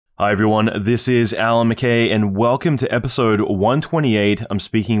Hi everyone, this is Alan McKay and welcome to episode 128. I'm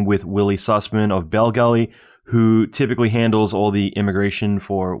speaking with Willy Sussman of Bell Gully, who typically handles all the immigration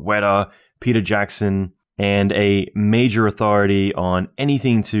for Weta, Peter Jackson, and a major authority on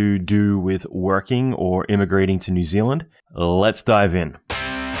anything to do with working or immigrating to New Zealand. Let's dive in.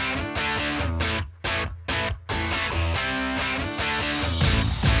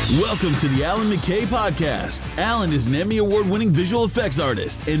 Welcome to the Alan McKay Podcast. Alan is an Emmy Award-winning visual effects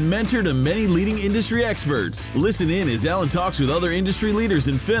artist and mentor to many leading industry experts. Listen in as Alan talks with other industry leaders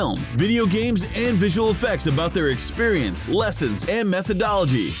in film, video games, and visual effects about their experience, lessons, and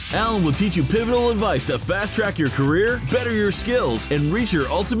methodology. Alan will teach you pivotal advice to fast-track your career, better your skills, and reach your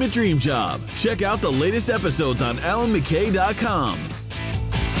ultimate dream job. Check out the latest episodes on alanmckay.com.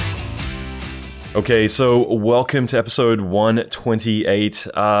 Okay, so welcome to episode 128.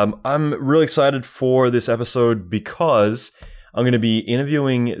 I'm really excited for this episode because I'm going to be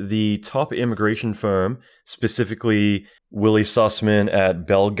interviewing the top immigration firm, specifically Willy Sussman at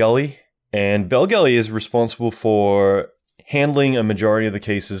Bell Gully. And Bell Gully is responsible for handling a majority of the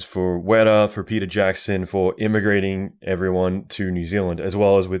cases for Weta, for Peter Jackson, for immigrating everyone to New Zealand, as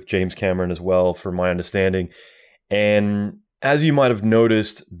well as with James Cameron as well, from my understanding. And as you might have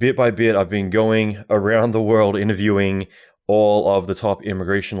noticed, bit by bit, I've been going around the world interviewing all of the top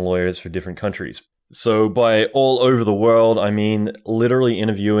immigration lawyers for different countries. So by all over the world, I mean literally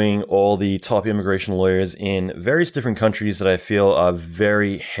interviewing all the top immigration lawyers in various different countries that I feel are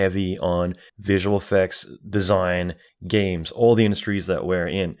very heavy on visual effects, design, games, all the industries that we're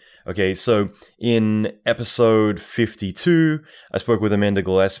in. Okay, so in episode 52, I spoke with Amanda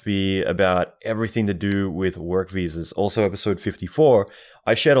Gillespie about everything to do with work visas. Also episode 54,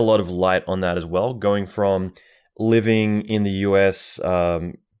 I shed a lot of light on that as well, going from living in the US,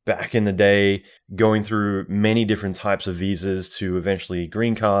 back in the day, going through many different types of visas to eventually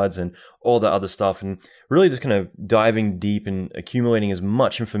green cards and all that other stuff, and really just kind of diving deep and accumulating as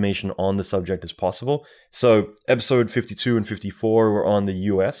much information on the subject as possible. So episode 52 and 54 were on the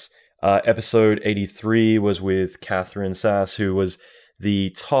US. Episode 83 was with Catherine Sass, who was the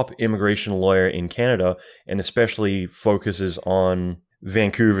top immigration lawyer in Canada and especially focuses on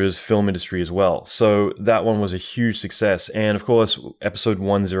Vancouver's film industry as well. So that one was a huge success. And of course, episode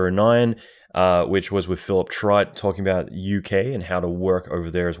 109, which was with Philip Trite, talking about UK and how to work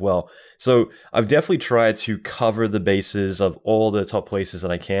over there as well. So I've definitely tried to cover the bases of all the top places that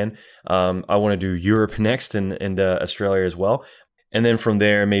I can. I want to do Europe next and Australia as well. And then from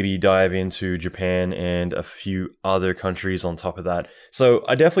there, maybe dive into Japan and a few other countries on top of that. So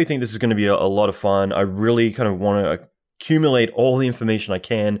I definitely think this is going to be a lot of fun. I really kind of want to accumulate all the information I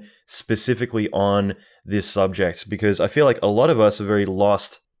can specifically on this subject, because I feel like a lot of us are very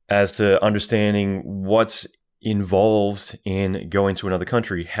lost as to understanding what's involved in going to another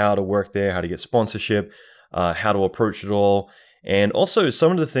country, how to work there, how to get sponsorship, how to approach it all, and also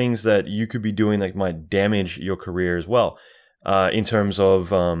some of the things that you could be doing that might damage your career as well, in terms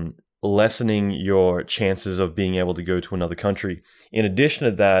of lessening your chances of being able to go to another country. In addition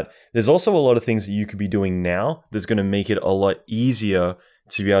to that, there's also a lot of things that you could be doing now that's going to make it a lot easier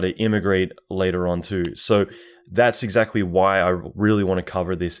to be able to immigrate later on too. So that's exactly why I really want to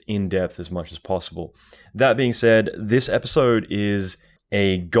cover this in depth as much as possible. That being said, this episode is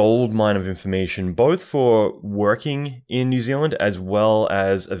a gold mine of information, both for working in New Zealand as well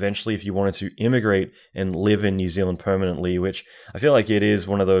as eventually if you wanted to immigrate and live in New Zealand permanently, which I feel like it is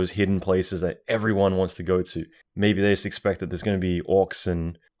one of those hidden places that everyone wants to go to. Maybe they just expect that there's going to be orcs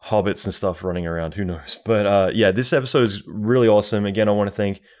and hobbits and stuff running around, who knows. But yeah, this episode is really awesome. Again, I want to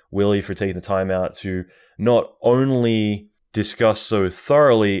thank Willy for taking the time out to not only discuss so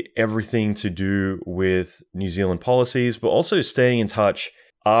thoroughly everything to do with New Zealand policies, but also staying in touch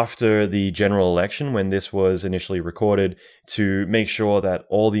after the general election when this was initially recorded to make sure that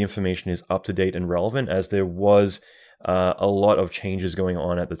all the information is up to date and relevant, as there was a lot of changes going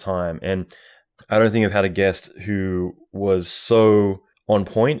on at the time. And I don't think I've had a guest who was so on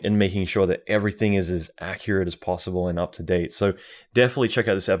point in making sure that everything is as accurate as possible and up to date. So definitely check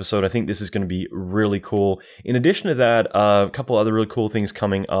out this episode. I think this is going to be really cool. In addition to that, a couple other really cool things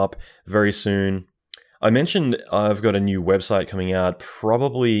coming up very soon. I mentioned I've got a new website coming out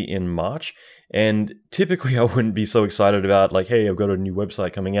probably in March, and typically I wouldn't be so excited about like, hey, I've got a new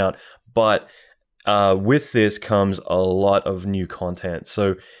website coming out, but with this comes a lot of new content.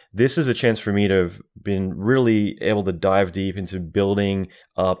 So this is a chance for me to have been really able to dive deep into building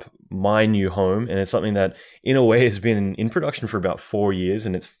up my new home. And it's something that in a way has been in production for about 4 years,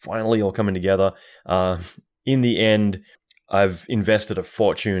 and it's finally all coming together. In the end, I've invested a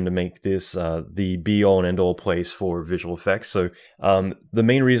fortune to make this the be-all and end-all place for visual effects. So the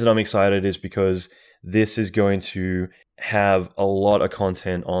main reason I'm excited is because this is going to have a lot of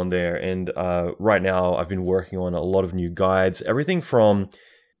content on there. And right now I've been working on a lot of new guides, everything from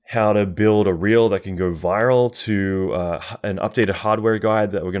how to build a reel that can go viral to an updated hardware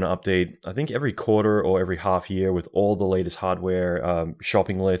guide that we're going to update, I think, every quarter or every half year with all the latest hardware,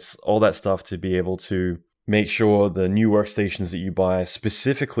 shopping lists, all that stuff to be able to make sure the new workstations that you buy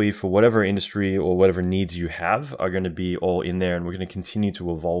specifically for whatever industry or whatever needs you have are going to be all in there. And we're going to continue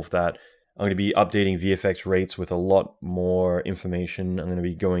to evolve that. I'm going to be updating VFX rates with a lot more information. I'm going to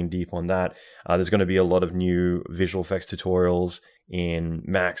be going deep on that. There's going to be a lot of new visual effects tutorials in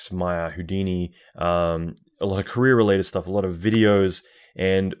Max, Maya, Houdini, a lot of career-related stuff, a lot of videos.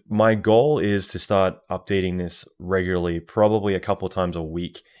 And my goal is to start updating this regularly, probably a couple of times a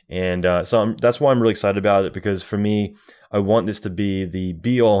week. And that's why I'm really excited about it, because for me, I want this to be the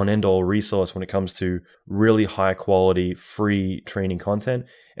be-all and end-all resource when it comes to really high-quality, free training content.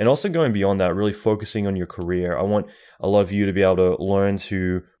 And also going beyond that, really focusing on your career. I want a lot of you to be able to learn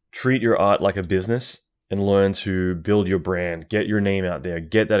to treat your art like a business and learn to build your brand, get your name out there,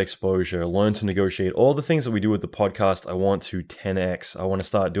 get that exposure, learn to negotiate. All the things that we do with the podcast, I want to 10x. I want to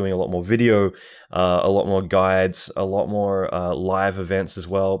start doing a lot more video, a lot more guides, a lot more live events as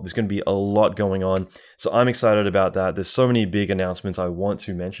well. There's going to be a lot going on. So I'm excited about that. There's so many big announcements I want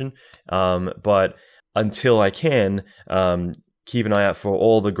to mention. But until I can, keep an eye out for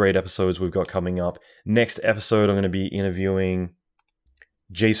all the great episodes we've got coming up. Next episode, I'm going to be interviewing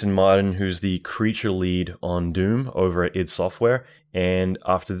Jason Martin, who's the creature lead on Doom over at id Software. And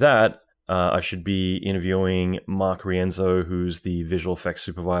after that, I should be interviewing Mark Rienzo, who's the visual effects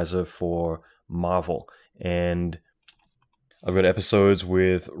supervisor for Marvel. And I've got episodes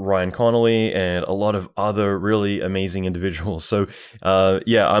with Ryan Connolly and a lot of other really amazing individuals. So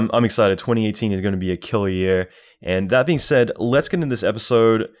yeah, I'm excited. 2018 is going to be a killer year. And that being said, let's get into this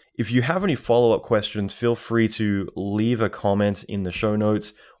episode. If you have any follow-up questions, feel free to leave a comment in the show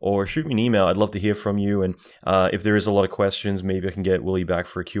notes or shoot me an email. I'd love to hear from you. And if there is a lot of questions, maybe I can get Willy back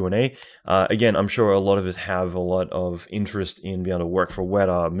for a Q&A. Again, I'm sure a lot of us have a lot of interest in being able to work for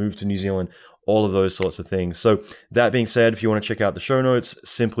Weta, move to New Zealand, all of those sorts of things. So that being said, if you want to check out the show notes,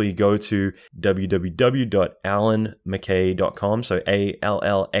 simply go to www.allanmckay.com. So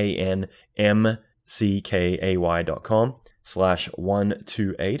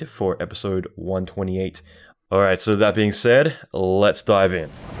ALLANMCKAY.com/128 for episode 128. All right, so that being said, let's dive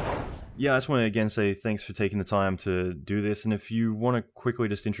in. Yeah, I just want to again say thanks for taking the time to do this. And if you want to quickly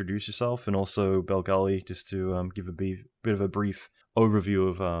just introduce yourself and also Bell Gully, just to give a bit of a brief overview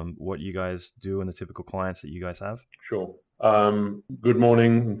of what you guys do and the typical clients that you guys have. Sure. Good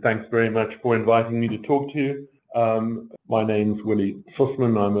morning, and thanks very much for inviting me to talk to you. My name's Willy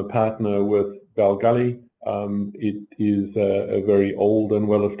Sussman. I'm a partner with Bell Gully. It is a very old and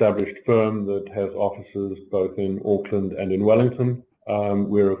well-established firm that has offices both in Auckland and in Wellington.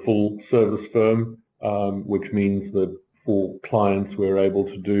 We're a full-service firm, which means that for clients we're able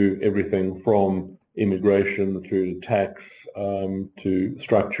to do everything from immigration through to tax, to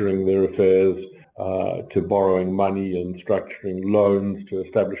structuring their affairs, to borrowing money and structuring loans, to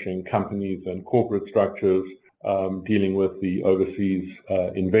establishing companies and corporate structures, dealing with the overseas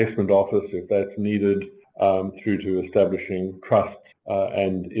investment office if that's needed, through to establishing trusts,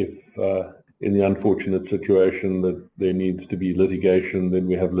 and if in the unfortunate situation that there needs to be litigation, then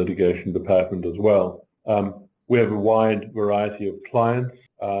we have litigation department as well. We have a wide variety of clients.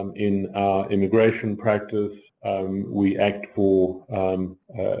 In our immigration practice, we act for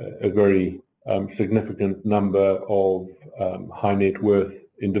a very significant number of high net worth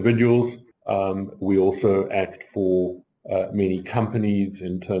individuals. We also act for many companies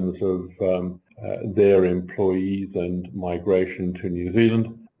in terms of their employees and migration to New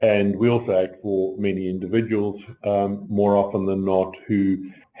Zealand. And we also act for many individuals, more often than not, who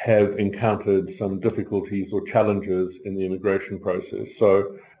have encountered some difficulties or challenges in the immigration process.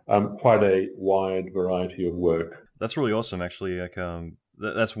 So quite a wide variety of work. That's really awesome, actually. Like,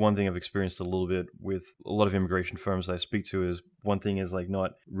 that's one thing I've experienced a little bit with a lot of immigration firms that I speak to. Is one thing is like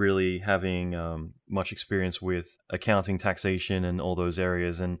not really having much experience with accounting, taxation, and all those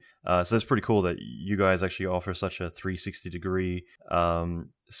areas. And so that's pretty cool that you guys actually offer such a 360-degree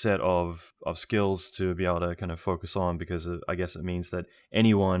set of skills to be able to kind of focus on, because I guess it means that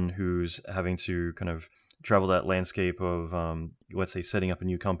anyone who's having to kind of travel that landscape of, let's say, setting up a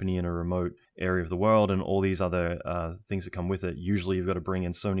new company in a remote area of the world and all these other things that come with it. Usually you've got to bring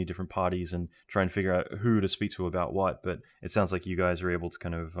in so many different parties and try and figure out who to speak to about what. But it sounds like you guys are able to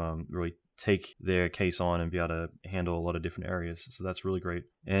kind of really take their case on and be able to handle a lot of different areas. So that's really great.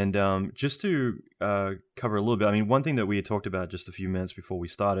 And just to cover a little bit, I mean, one thing that we had talked about just a few minutes before we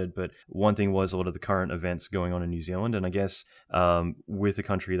started, but one thing was a lot of the current events going on in New Zealand. And I guess with a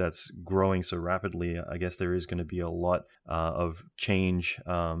country that's growing so rapidly, I guess there is going to be a lot of change,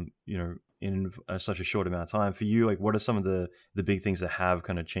 in such a short amount of time. For you, like, what are some of the big things that have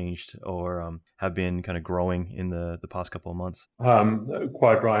kind of changed or have been kind of growing in the past couple of months?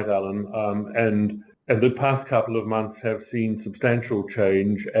 Quite right, Alan. And the past couple of months have seen substantial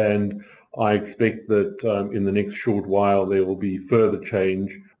change, and I expect that in the next short while there will be further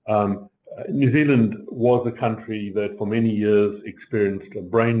change. New Zealand was a country that for many years experienced a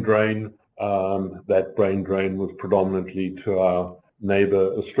brain drain. That brain drain was predominantly to our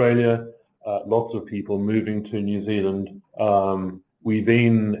neighbour Australia. Lots of people moving to New Zealand. We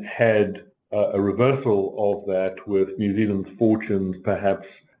then had a reversal of that, with New Zealand's fortunes perhaps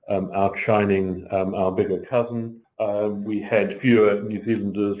outshining our bigger cousin. We had fewer New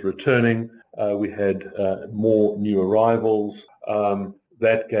Zealanders returning. We had more new arrivals.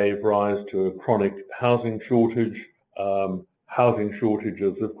 That gave rise to a chronic housing shortage. Housing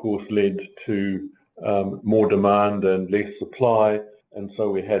shortages, of course, led to more demand and less supply, and so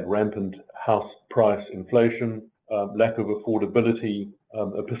we had rampant house price inflation, lack of affordability,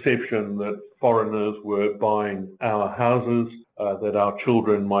 a perception that foreigners were buying our houses, that our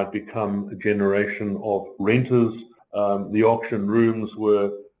children might become a generation of renters. The auction rooms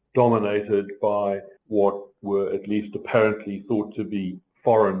were dominated by what were at least apparently thought to be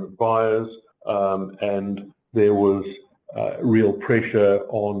foreign buyers, and there was real pressure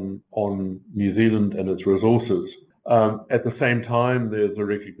on New Zealand and its resources. At the same time, there's a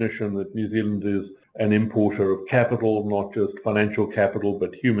recognition that New Zealand is an importer of capital, not just financial capital,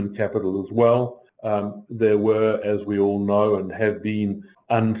 but human capital as well. There were, as we all know, and have been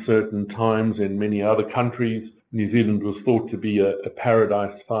uncertain times in many other countries. New Zealand was thought to be a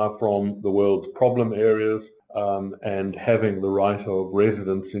paradise far from the world's problem areas, and having the right of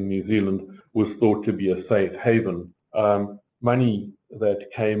residence in New Zealand was thought to be a safe haven. Money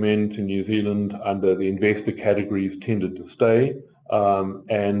that came into New Zealand under the investor categories tended to stay,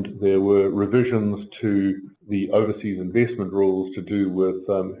 and there were revisions to the overseas investment rules to do with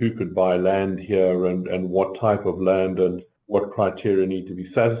who could buy land here and what type of land and what criteria need to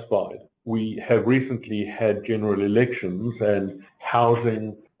be satisfied. We have recently had general elections, and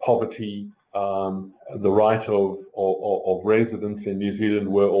housing, poverty, the right of residence in New Zealand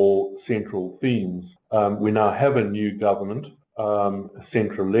were all central themes. We now have a new government, a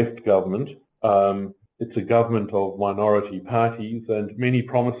centre-left government. It's a government of minority parties, and many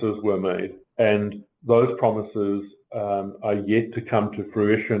promises were made, and those promises are yet to come to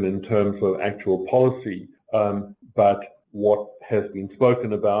fruition in terms of actual policy. But what has been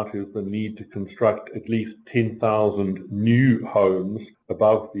spoken about is the need to construct at least 10,000 new homes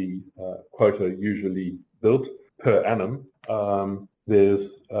above the quota usually built per annum. There's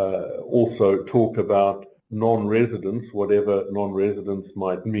also talk about non-residents, whatever non-residents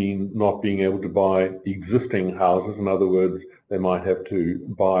might mean, not being able to buy existing houses. In other words, they might have to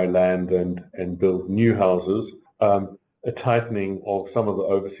buy land and build new houses. A tightening of some of the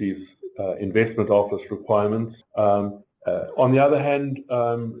overseas investment office requirements. On the other hand,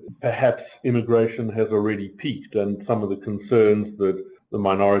 perhaps immigration has already peaked, and some of the concerns that the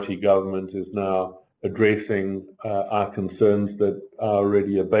minority government is now addressing are concerns that are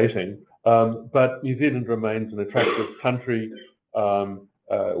already abating. But New Zealand remains an attractive country.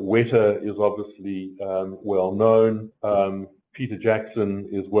 Weta is obviously well known. Peter Jackson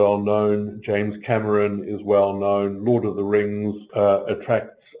is well known. James Cameron is well known. Lord of the Rings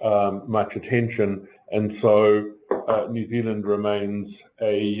attracts much attention, and so New Zealand remains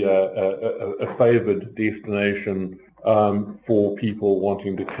a favoured destination for people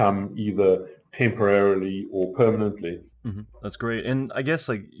wanting to come either temporarily or permanently. Mm-hmm. That's great. And I guess,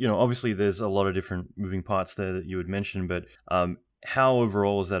 obviously there's a lot of different moving parts there that you would mention, but how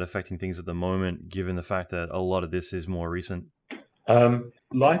overall is that affecting things at the moment, given the fact that a lot of this is more recent?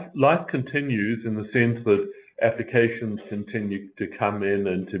 Life continues in the sense that applications continue to come in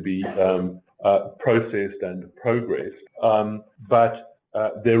and to be processed and progressed. But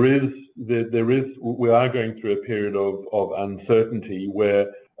we are going through a period of uncertainty where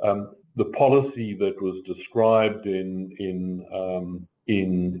the policy that was described in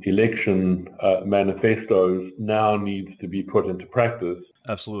election manifestos now needs to be put into practice.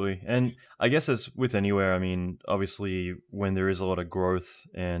 Absolutely. And I guess as with anywhere, I mean, obviously when there is a lot of growth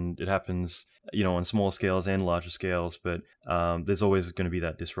and it happens, on small scales and larger scales, but there's always going to be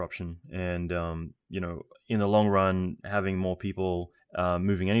that disruption. And, in the long run, having more people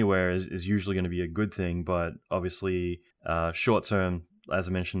moving anywhere is usually going to be a good thing. But obviously, short term, as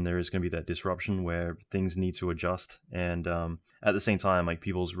I mentioned, there is going to be that disruption where things need to adjust. And at the same time, like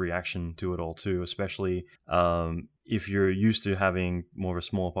people's reaction to it all too, especially if you're used to having more of a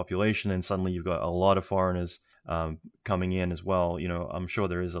small population and suddenly you've got a lot of foreigners coming in as well, I'm sure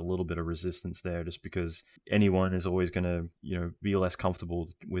there is a little bit of resistance there just because anyone is always going to, be less comfortable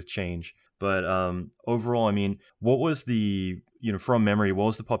with change. But overall, I mean, what was from memory, what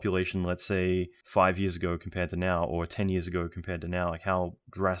was the population, let's say 5 years ago compared to now, or 10 years ago compared to now? Like how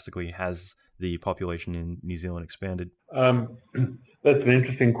drastically has the population in New Zealand expanded? That's an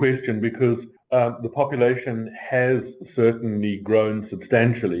interesting question because the population has certainly grown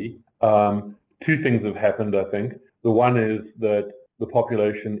substantially. Two things have happened, I think. The one is that the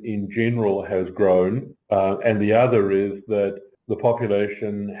population in general has grown, and the other is that the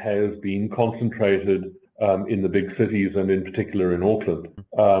population has been concentrated in the big cities and in particular in Auckland.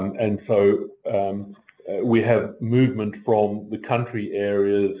 And so we have movement from the country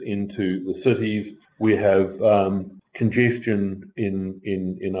areas into the cities. We have congestion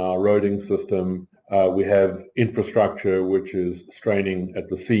in our roading system. We have infrastructure which is straining at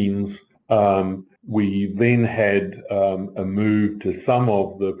the seams. We then had a move to some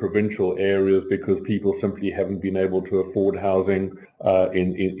of the provincial areas because people simply haven't been able to afford housing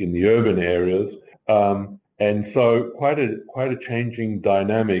in the urban areas. And so quite a changing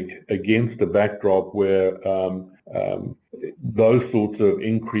dynamic against a backdrop where those sorts of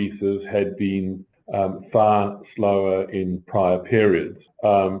increases had been far slower in prior periods.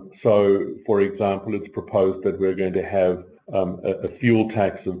 So, for example, it's proposed that we're going to have a fuel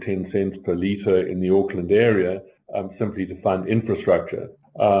tax of 10 cents per litre in the Auckland area simply to fund infrastructure.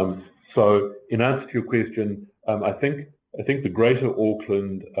 So in answer to your question, I think the Greater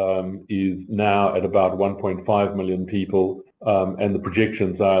Auckland is now at about 1.5 million people, and the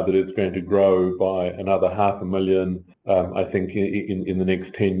projections are that it's going to grow by another 500,000, I think, in the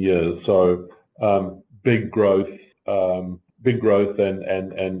next 10 years. So big growth and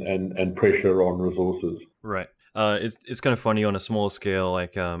pressure on resources. Right. It's kind of funny on a small scale.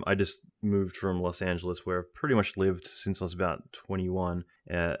 Like I just moved from Los Angeles, where I've pretty much lived since I was about 21.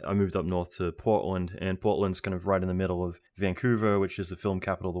 I moved up north to Portland, and Portland's kind of right in the middle of Vancouver, which is the film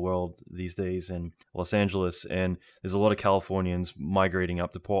capital of the world these days, and Los Angeles. And there's a lot of Californians migrating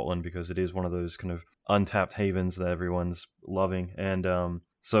up to Portland because it is one of those kind of untapped havens that everyone's loving. And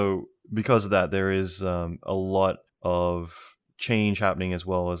so because of that, there is a lot of change happening, as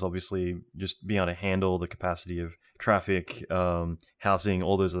well as obviously just being able to handle the capacity of traffic, housing,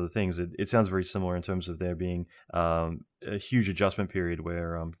 all those other things. It sounds very similar in terms of there being a huge adjustment period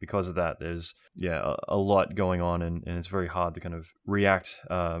where because of that there's a lot going on, and it's very hard to kind of react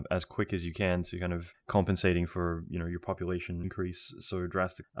as quick as you can to kind of compensating for your population increase so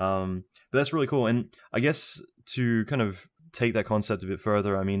drastic. But that's really cool. And I guess to kind of take that concept a bit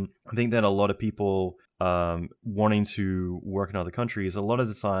further, I mean, I think that a lot of people wanting to work in other countries, a lot of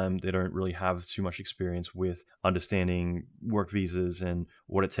the time they don't really have too much experience with understanding work visas and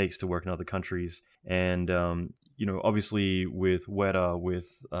what it takes to work in other countries. And obviously with Weta,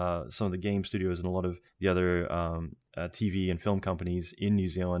 with some of the game studios and a lot of the other TV and film companies in New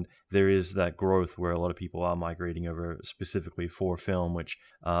Zealand, there is that growth where a lot of people are migrating over specifically for film, which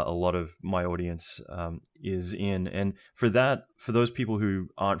a lot of my audience is in. And for those people who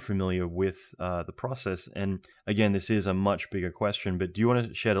aren't familiar with the process, and again, this is a much bigger question, but do you want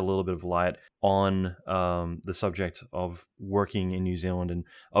to shed a little bit of light on the subject of working in New Zealand? And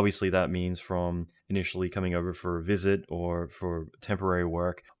obviously that means from initially coming over for a visit or for temporary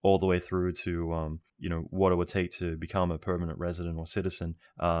work all the way through to what it would take to become a permanent resident or citizen.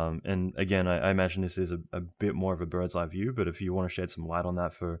 And again, I imagine this is a bit more of a bird's eye view, but if you want to shed some light on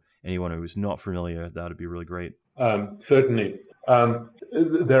that for anyone who is not familiar, that would be really great. Certainly.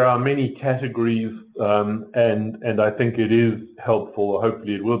 There are many categories, and I think it is helpful, or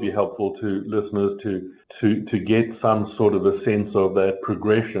hopefully it will be helpful to listeners to get some sort of a sense of that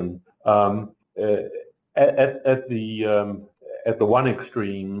progression. At the one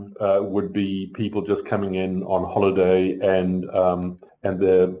extreme would be people just coming in on holiday, and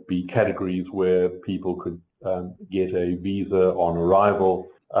there'd be categories where people could get a visa on arrival.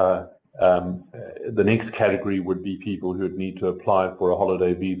 The next category would be people who would need to apply for a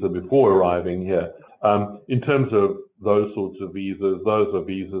holiday visa before arriving here. In terms of those sorts of visas, those are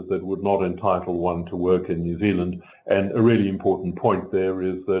visas that would not entitle one to work in New Zealand. And a really important point there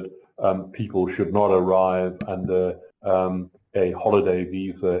is that people should not arrive under a holiday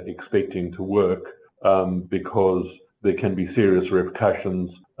visa expecting to work, because there can be serious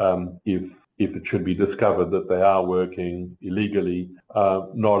repercussions if if it should be discovered that they are working illegally,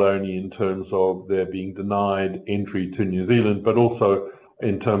 not only in terms of their being denied entry to New Zealand, but also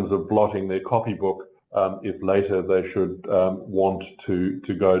in terms of blotting their copybook if later they should want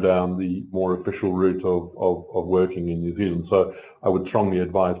to go down the more official route of working in New Zealand. So I would strongly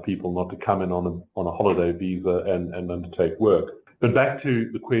advise people not to come in on a holiday visa and undertake work. But back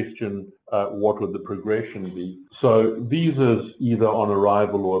to the question, what would the progression be? So visas either on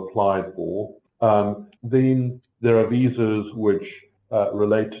arrival or applied for. Then there are visas which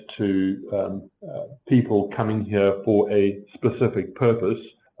relate to people coming here for a specific purpose,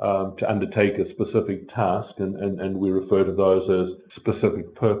 to undertake a specific task, and we refer to those as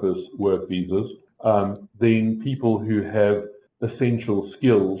specific purpose work visas. Then people who have essential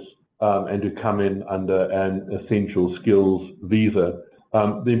skills and who come in under an essential skills visa.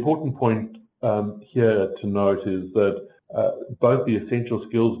 The important point here to note is that both the essential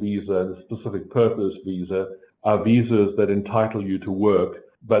skills visa and the specific purpose visa are visas that entitle you to work,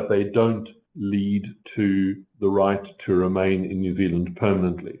 but they don't lead to the right to remain in New Zealand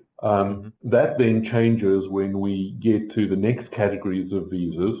permanently. That then changes when we get to the next categories of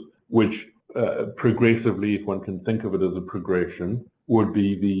visas, which progressively, if one can think of it as a progression, would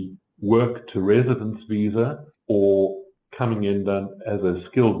be the work to residence visa, or coming in as a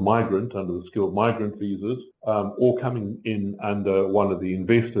skilled migrant under the skilled migrant visas, or coming in under one of the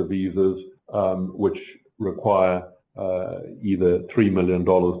investor visas, which require either $3 million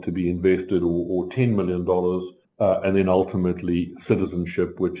to be invested or $10 million, and then ultimately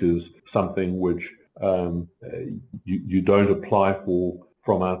citizenship, which is something which you don't apply for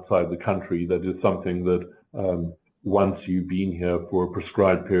from outside the country. That is something that once you've been here for a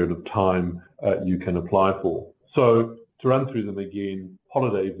prescribed period of time, you can apply for. So to run through them again: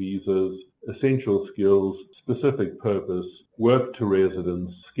 holiday visas, essential skills, specific purpose, work to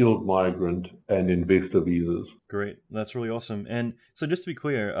residence, skilled migrant, and investor visas. Great. That's really awesome. And so just to be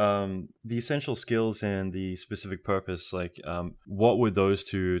clear, the essential skills and the specific purpose, what would those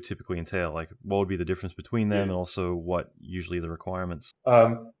two typically entail? Like, what would be the difference between them, and also what usually the requirements?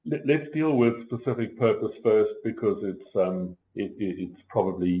 Let's deal with specific purpose first, because it's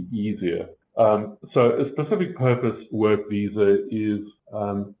probably easier. So a specific purpose work visa is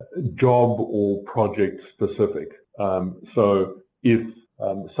job or project specific. So if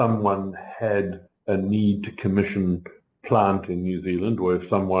someone had a need to commission plant in New Zealand, or if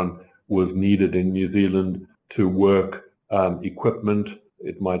someone was needed in New Zealand to work equipment,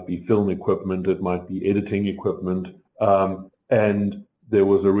 it might be film equipment, it might be editing equipment, and there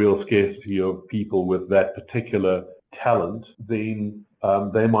was a real scarcity of people with that particular talent, then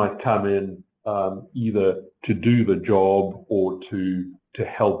they might come in either to do the job or to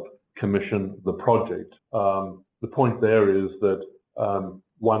help commission the project. The point there is that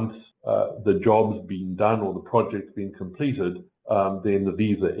once the job's been done or the project's been completed, then the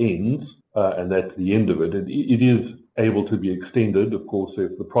visa ends, and that's the end of it. It is able to be extended, of course,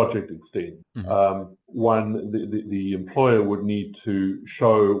 if the project extends. The employer would need to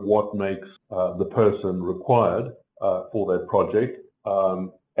show what makes the person required for that project,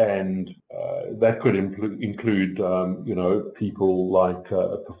 and that could include people like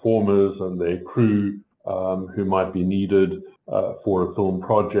performers and their crew who might be needed for a film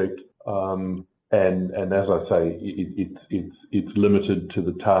project, and as I say, it's limited to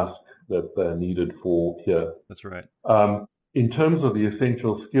the task that they're needed for here. That's right. In terms of the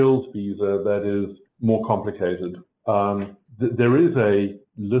essential skills visa, that is more complicated. There is a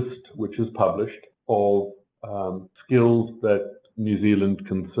list which is published of skills that New Zealand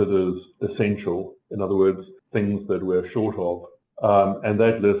considers essential, in other words, things that we're short of, and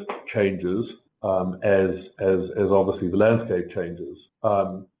that list changes as obviously the landscape changes.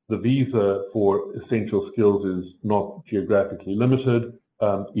 The visa for essential skills is not geographically limited.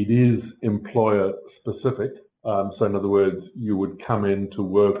 It is employer specific. So in other words, you would come in to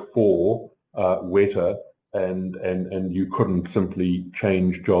work for Weta, and you couldn't simply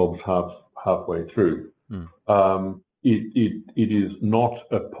change jobs halfway through. It is not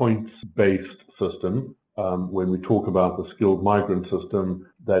a points-based system. When we talk about the skilled migrant system,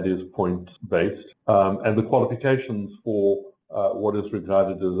 that is points-based. And the qualifications for what is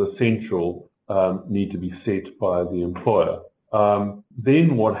regarded as essential need to be set by the employer.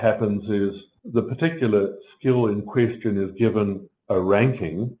 Then what happens is the particular skill in question is given a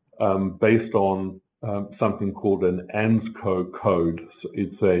ranking based on something called an ANZCO code. So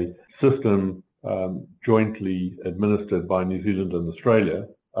it's a system jointly administered by New Zealand and Australia,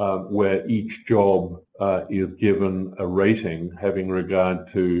 where each job is given a rating having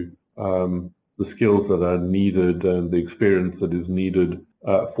regard to the skills that are needed and the experience that is needed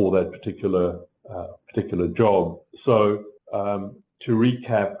for that particular job. So to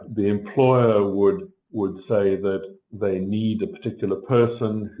recap, the employer would say that they need a particular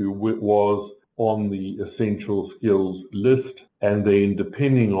person who was on the essential skills list, and then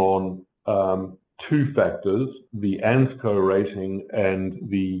depending on two factors, the ANSCO rating and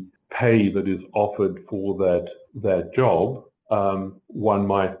the pay that is offered for that job, one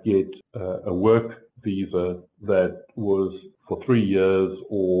might get a work visa that was for 3 years,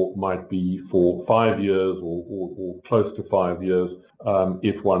 or might be for 5 years, or close to 5 years,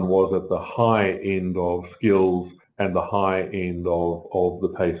 if one was at the high end of skills and the high end of the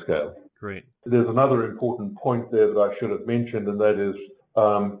pay scale. Great. There's another important point there that I should have mentioned, and that is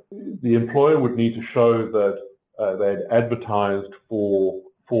the employer would need to show that they'd advertised for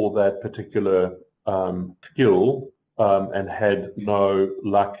that particular skill and had no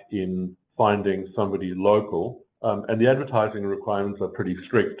luck in finding somebody local. And the advertising requirements are pretty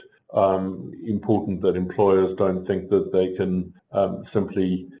strict. Important that employers don't think that they can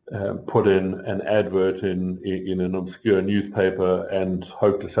simply put in an advert in an obscure newspaper and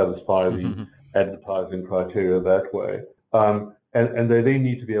hope to satisfy the advertising criteria that way. And they then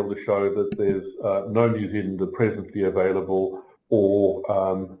need to be able to show that there's no New Zealander presently available, or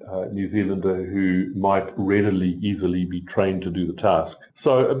New Zealander who might easily be trained to do the task.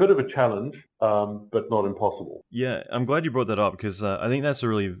 So a bit of a challenge, but not impossible. Yeah, I'm glad you brought that up, because I think that's a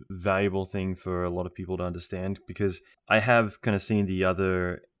really valuable thing for a lot of people to understand, because I have kind of seen the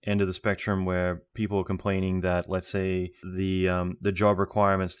other end of the spectrum where people are complaining that, let's say, the job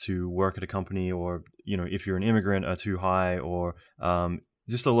requirements to work at a company, or if you're an immigrant, are too high, or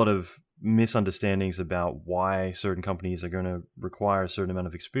just a lot of misunderstandings about why certain companies are going to require a certain amount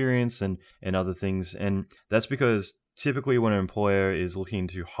of experience and other things. And that's because typically when an employer is looking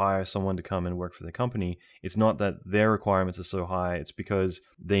to hire someone to come and work for the company, it's not that their requirements are so high, it's because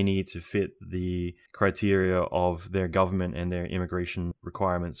they need to fit the criteria of their government and their immigration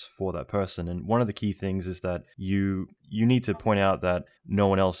requirements for that person. And one of the key things is that you need to point out that no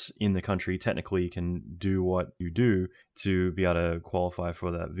one else in the country technically can do what you do to be able to qualify for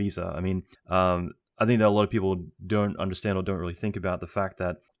that visa. I mean, I think that a lot of people don't understand or don't really think about the fact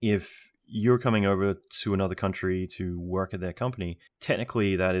that if you're coming over to another country to work at their company,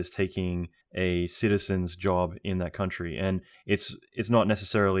 technically that is taking a citizen's job in that country. And it's not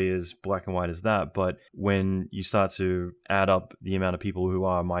necessarily as black and white as that, but when you start to add up the amount of people who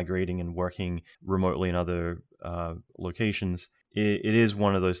are migrating and working remotely in other locations, it is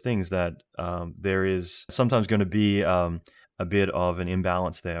one of those things that there is sometimes going to be a bit of an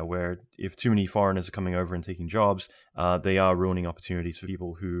imbalance there, where if too many foreigners are coming over and taking jobs, they are ruining opportunities for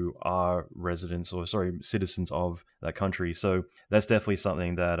people who are citizens of that country. So that's definitely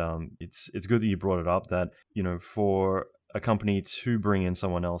something that it's good that you brought it up, that for a company to bring in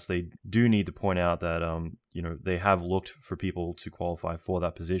someone else, they do need to point out that they have looked for people to qualify for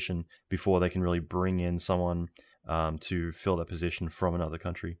that position before they can really bring in someone to fill that position from another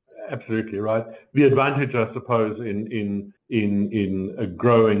country. Absolutely right. The advantage, I suppose, in a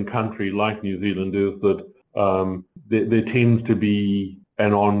growing country like New Zealand is that there tends to be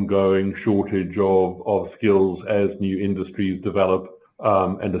an ongoing shortage of skills as new industries develop,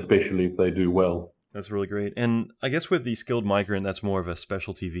 and especially if they do well. That's really great. And I guess with the skilled migrant, that's more of a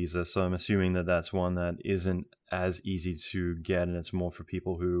specialty visa. So I'm assuming that that's one that isn't as easy to get, and it's more for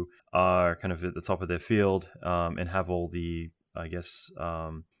people who are kind of at the top of their field and have all the, I guess,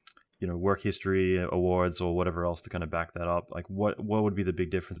 work history awards or whatever else to kind of back that up. Like what would be the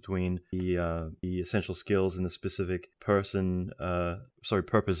big difference between the essential skills and the specific purpose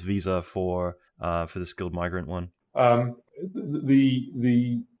visa for the skilled migrant one?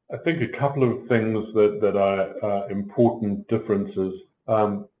 I think a couple of things that are important differences.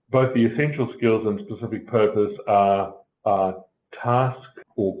 Both the essential skills and specific purpose are task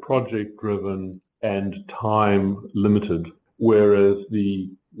or project driven and time limited, whereas the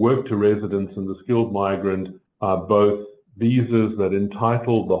work to residence and the skilled migrant are both visas that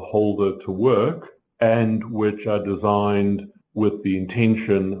entitle the holder to work and which are designed with the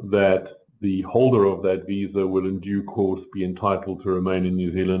intention that the holder of that visa will in due course be entitled to remain in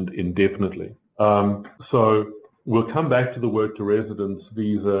New Zealand indefinitely. So we'll come back to the work to residence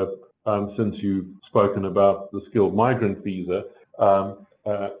visa since you've spoken about the skilled migrant visa.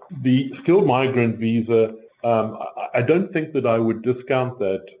 The skilled migrant visa, I don't think that I would discount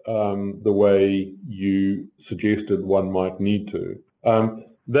that the way you suggested one might need to.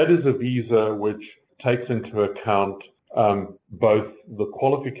 That is a visa which takes into account both the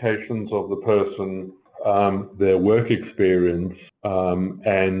qualifications of the person, their work experience,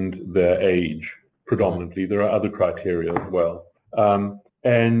 and their age predominantly. There are other criteria as well.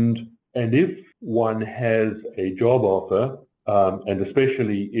 And if one has a job offer, and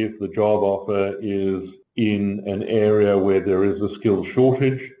especially if the job offer is in an area where there is a skills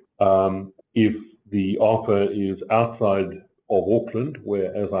shortage, if the offer is outside of Auckland,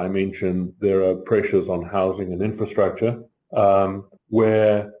 where, as I mentioned, there are pressures on housing and infrastructure,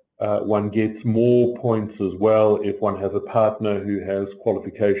 where one gets more points as well if one has a partner who has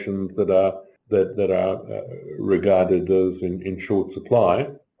qualifications that are regarded as in short supply.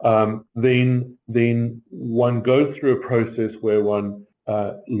 Then one goes through a process where one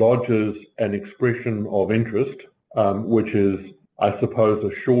lodges an expression of interest, which is, I suppose,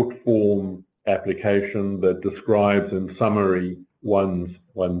 a short form application that describes in summary one's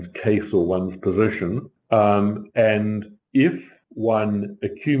case or one's position. And if one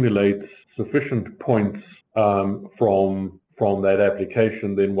accumulates sufficient points from that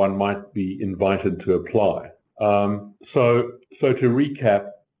application, then one might be invited to apply. So to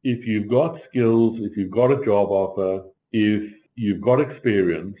recap, if you've got skills, if you've got a job offer, if you've got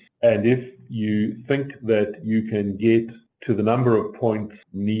experience, and if you think that you can get to the number of points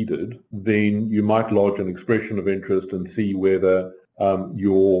needed, then you might lodge an expression of interest and see whether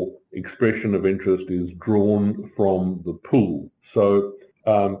your expression of interest is drawn from the pool. So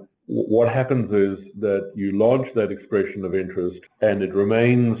what happens is that you lodge that expression of interest and it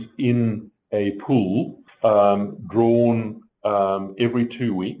remains in a pool drawn every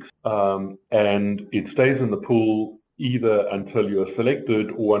 2 weeks, and it stays in the pool either until you're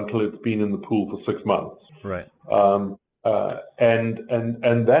selected or until it's been in the pool for 6 months. Right. And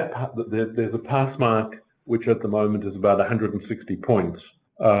that there's a pass mark which at the moment is about 160 points,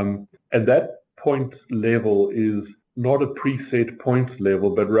 and that point level is not a preset points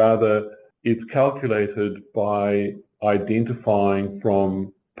level, but rather it's calculated by identifying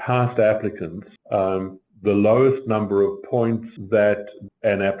from past applicants the lowest number of points that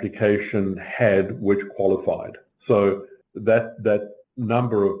an application had which qualified. So that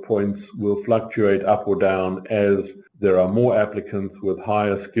number of points will fluctuate up or down as there are more applicants with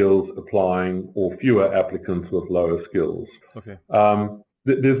higher skills applying or fewer applicants with lower skills. Okay.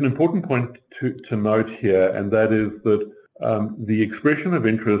 There's an important point to note here, and that is that the expression of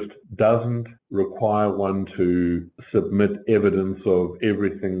interest doesn't require one to submit evidence of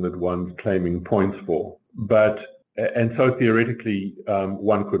everything that one's claiming points for. And so theoretically,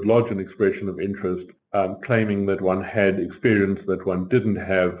 one could lodge an expression of interest claiming that one had experience that one didn't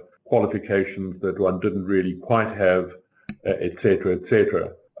have, qualifications that one didn't really quite have, etc.,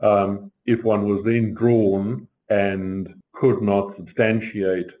 etc. If one was then drawn and could not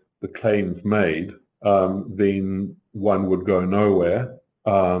substantiate the claims made, then one would go nowhere,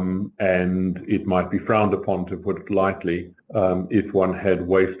 and it might be frowned upon, to put it lightly, if one had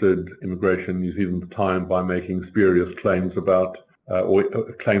wasted Immigration New Zealand's time by making spurious claims about or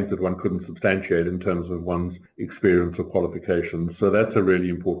claims that one couldn't substantiate in terms of one's experience or qualifications. So that's a really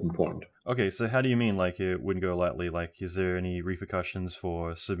important point. Okay, so how do you mean, like, it wouldn't go lightly? Like, is there any repercussions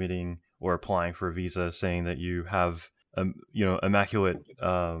for submitting or applying for a visa saying that you have, immaculate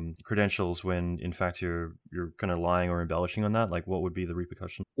credentials when in fact you're kind of lying or embellishing on that? Like, what would be the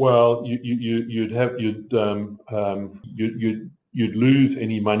repercussion? Well, you'd lose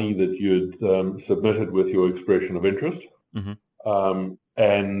any money that you'd submitted with your expression of interest. Mm-hmm.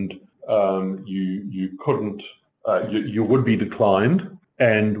 And you couldn't, you would be declined.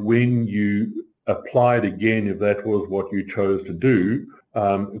 And when you applied again, if that was what you chose to do,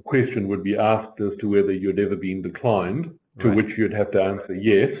 a question would be asked as to whether you'd ever been declined, to Right. which you'd have to answer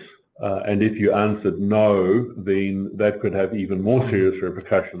yes. And if you answered no, then that could have even more serious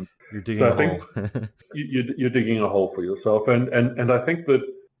repercussions. You're digging So a I think hole. you're digging a hole for yourself. And I think that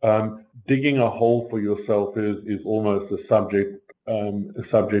digging a hole for yourself is almost a subject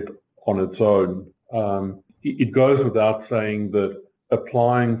on its own. It goes without saying that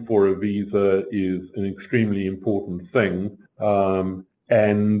applying for a visa is an extremely important thing,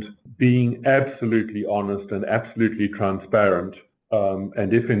 and being absolutely honest and absolutely transparent,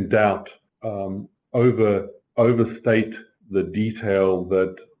 and if in doubt, overstate the detail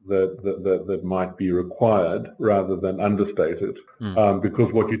that might be required rather than understate it,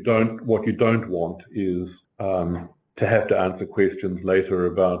 because what you don't want is to have to answer questions later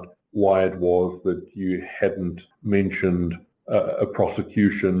about why it was that you hadn't mentioned a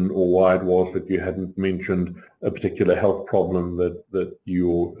prosecution, or why it was that you hadn't mentioned a particular health problem that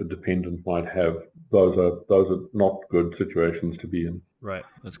your dependent might have. Those are not good situations to be in. Right,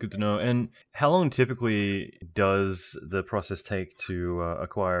 that's good to know. And how long typically does the process take to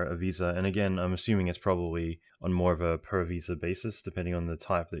acquire a visa? And again, I'm assuming it's probably on more of a per visa basis, depending on the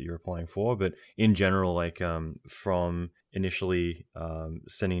type that you're applying for. But in general, like from initially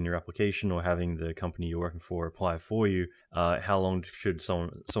sending in your application or having the company you're working for apply for you, how long should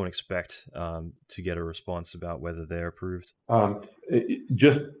someone expect to get a response about whether they're approved?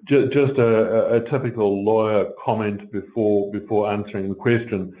 Just a typical lawyer comment before answering the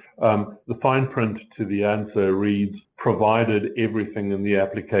question. The fine print to the answer reads, provided everything in the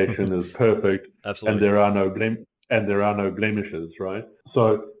application is perfect. Absolutely. and there are no blemishes, right?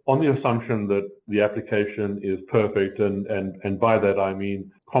 So on the assumption that the application is perfect, and by that I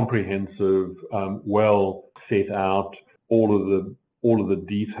mean comprehensive, well set out, all of the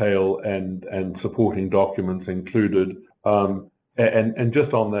detail and supporting documents included, and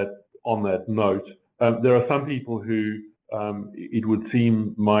just on that note, there are some people who it would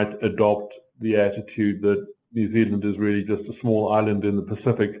seem might adopt the attitude that New Zealand is really just a small island in the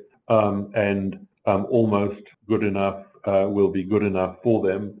Pacific, and almost good enough will be good enough for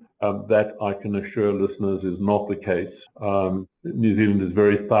them. That, I can assure listeners, is not the case. New Zealand is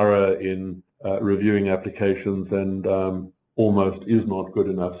very thorough in reviewing applications, and almost is not good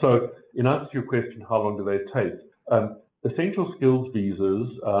enough. So in answer to your question, how long do they take? Essential skills visas,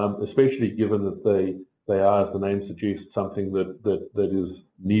 especially given that they are, as the name suggests, something that is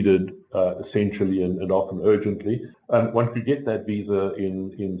needed essentially and often urgently. One could get that visa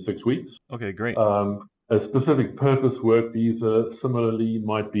in 6 weeks. Okay, great. A specific purpose work visa, similarly,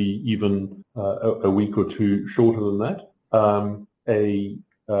 might be even a week or two shorter than that. A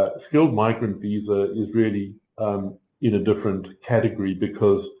skilled migrant visa is really in a different category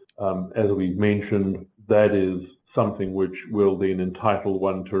because, as we've mentioned, that is something which will then entitle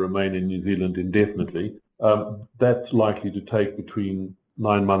one to remain in New Zealand indefinitely. That's likely to take between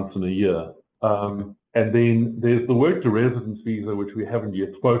 9 months and a year. And then there's the work to residence visa, which we haven't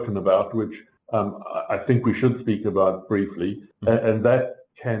yet spoken about, which I think we should speak about briefly, and that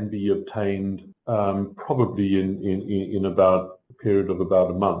can be obtained probably in about a period of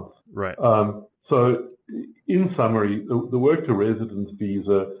about a month. Right. So in summary, the work to residence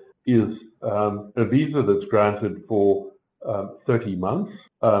visa is a visa that's granted for 30 months,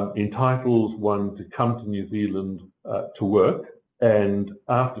 entitles one to come to New Zealand to work, and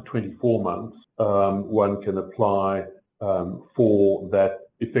after 24 months, one can apply for that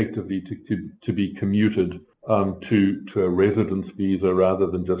effectively to be commuted to a residence visa rather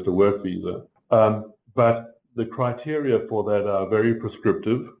than just a work visa. But the criteria for that are very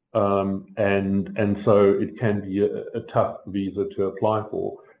prescriptive, and so it can be a tough visa to apply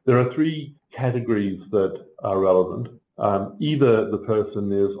for. There are 3 categories that are relevant. Either the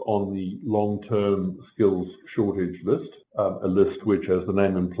person is on the long-term skills shortage list, a list which, as the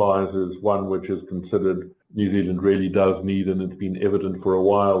name implies, is one which is considered New Zealand really does need, and it's been evident for a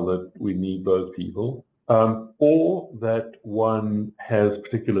while that we need those people, or that one has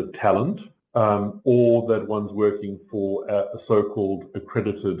particular talent, or that one's working for a so-called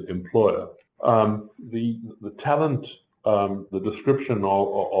accredited employer. The talent, the description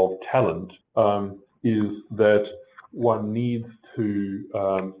of talent is that one needs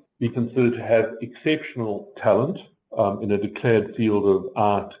to be considered to have exceptional talent in a declared field of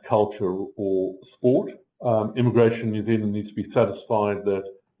art, culture, or sport. Immigration in New Zealand needs to be satisfied that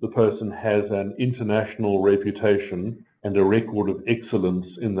the person has an international reputation and a record of excellence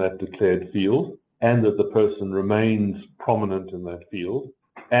in that declared field, and that the person remains prominent in that field,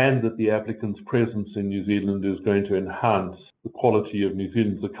 and that the applicant's presence in New Zealand is going to enhance the quality of New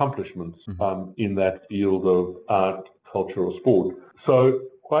Zealand's accomplishments in that field of art, culture, or sport. So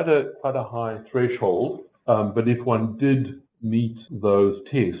quite a high threshold, but if one did meet those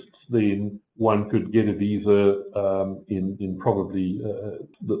tests, then one could get a visa in probably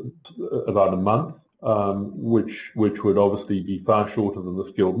about a month, which would obviously be far shorter than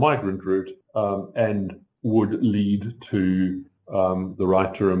the skilled migrant route, and would lead to the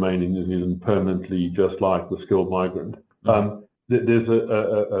right to remain in New Zealand permanently, just like the skilled migrant. There's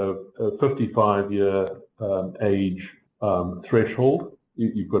a 55-year age threshold.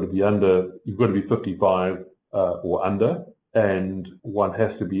 You've got to be 55 or under, and one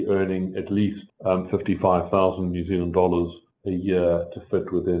has to be earning at least 55,000 New Zealand dollars a year to fit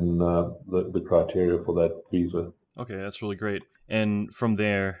within the criteria for that visa. Okay, that's really great. And from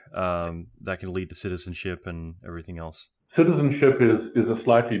there, that can lead to citizenship and everything else. Citizenship is a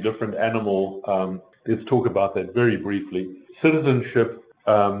slightly different animal. Let's talk about that very briefly. Citizenship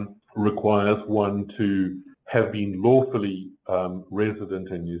requires one to have been lawfully resident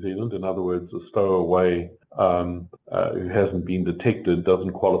in New Zealand. In other words, a stowaway who hasn't been detected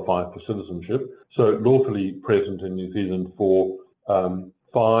doesn't qualify for citizenship. So lawfully present in New Zealand for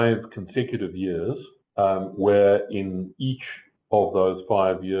 5 consecutive years, where in each of those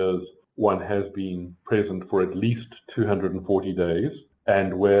 5 years one has been present for at least 240 days,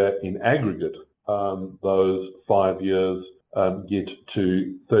 and where in aggregate those 5 years get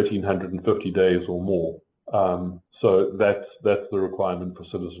to 1,350 days or more. So that's the requirement for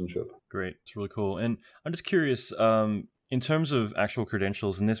citizenship. Great. It's really cool. And I'm just curious, in terms of actual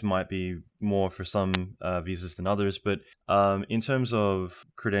credentials, and this might be more for some visas than others, but in terms of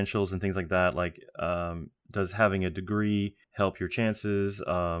credentials and things like that, like does having a degree help your chances?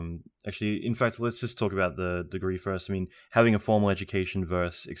 Actually, in fact, let's just talk about the degree first. I mean, having a formal education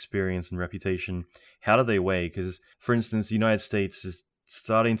versus experience and reputation, how do they weigh? Because, for instance, the United States is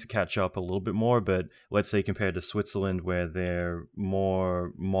starting to catch up a little bit more, but let's say compared to Switzerland, where they're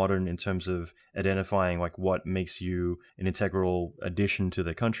more modern in terms of identifying like what makes you an integral addition to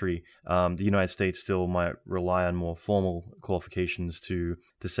the country, the United States still might rely on more formal qualifications to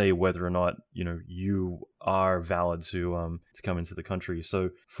say whether or not you are valid to come into the country.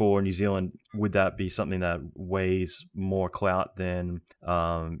 So for New Zealand, would that be something that weighs more clout than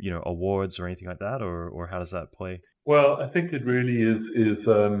awards or anything like that, or how does that play? Well, I think it really is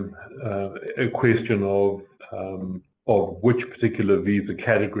a question of which particular visa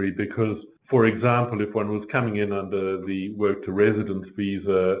category, because, for example, if one was coming in under the work to residence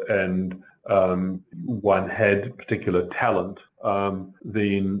visa and one had particular talent,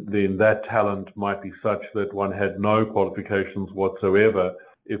 then that talent might be such that one had no qualifications whatsoever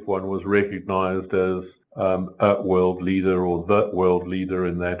if one was recognized as a world leader or the world leader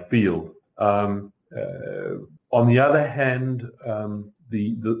in that field. On the other hand,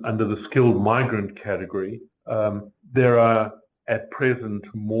 under the skilled migrant category, there are at present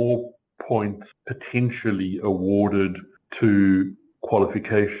more points potentially awarded to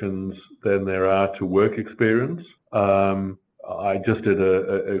qualifications than there are to work experience. I just did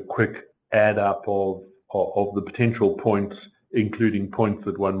a quick add up of the potential points, including points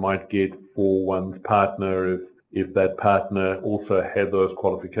that one might get for one's partner if that partner also had those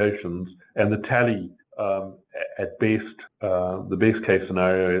qualifications, and the tally. At best, the best case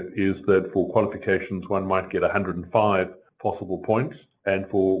scenario is that for qualifications one might get 105 possible points, and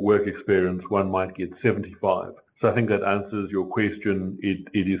for work experience one might get 75. So I think that answers your question. It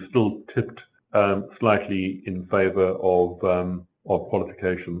is still tipped slightly in favor of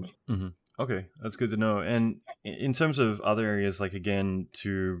qualifications. Mm-hmm. Okay, that's good to know. And in terms of other areas, like again,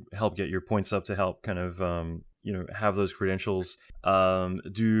 to help get your points up, to help kind of have those credentials, what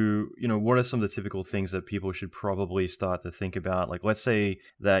are some of the typical things that people should probably start to think about? Like, let's say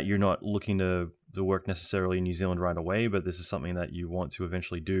that you're not looking to work necessarily in New Zealand right away, but this is something that you want to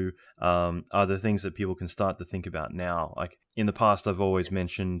eventually do. Are there things that people can start to think about now? Like in the past, I've always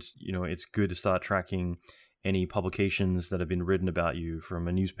mentioned, it's good to start tracking any publications that have been written about you, from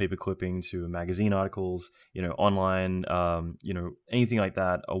a newspaper clipping to magazine articles, online, anything like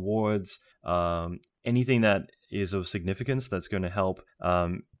that, awards, anything that is of significance that's going to help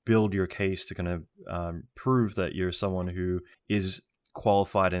build your case to kind of prove that you're someone who is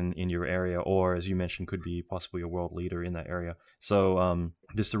qualified in your area, or as you mentioned, could be possibly a world leader in that area. So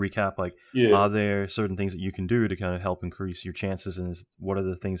just to recap, are there certain things that you can do to kind of help increase your chances, and what are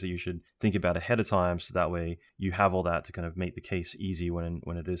the things that you should think about ahead of time, so that way you have all that to kind of make the case easy when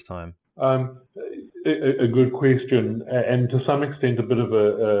it is time? A good question, and to some extent a bit of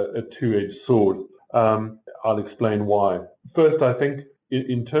a two-edged sword. I'll explain why. First, I think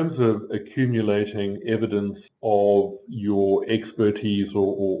in terms of accumulating evidence of your expertise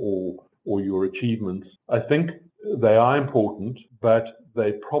or your achievements, I think they are important, but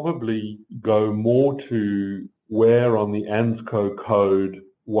they probably go more to where on the ANZCO code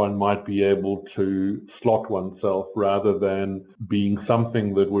one might be able to slot oneself, rather than being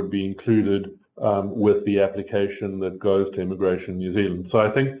something that would be included with the application that goes to Immigration New Zealand. So I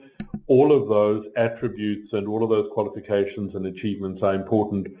think all of those attributes and all of those qualifications and achievements are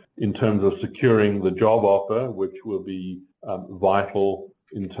important in terms of securing the job offer, which will be vital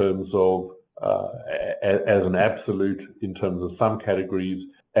in terms of, as an absolute in terms of some categories,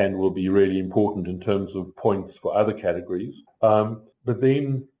 and will be really important in terms of points for other categories. But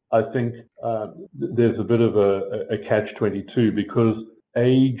then I think there's a bit of a catch-22, because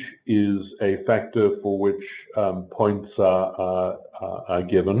age is a factor for which points are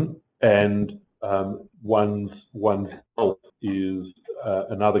given, and one's health is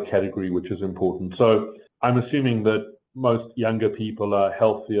another category which is important. So I'm assuming that most younger people are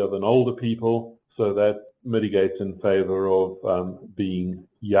healthier than older people, so that mitigates in favor of being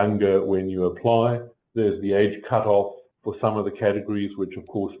younger when you apply. There's the age cutoff for some of the categories, which of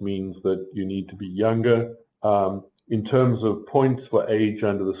course means that you need to be younger. In terms of points for age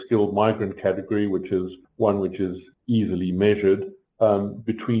under the skilled migrant category, which is one which is easily measured,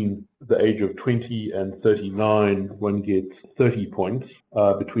 between the age of 20 and 39, one gets 30 points.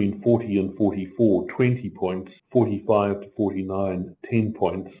 Between 40 and 44, 20 points. 45 to 49, 10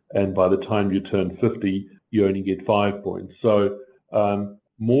 points. And by the time you turn 50, you only get 5 points. So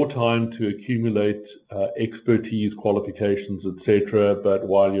more time to accumulate expertise, qualifications, etc. But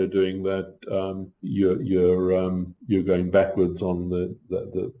while you're doing that, you're going backwards on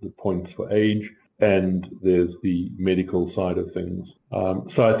the points for age. And there's the medical side of things.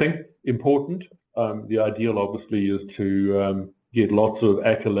 So I think important. The ideal, obviously, is to get lots of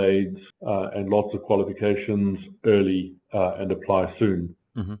accolades and lots of qualifications early and apply soon.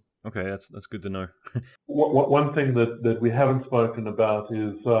 Mm-hmm. Okay, that's good to know. One thing that we haven't spoken about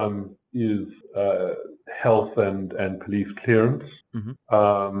is health and police clearance,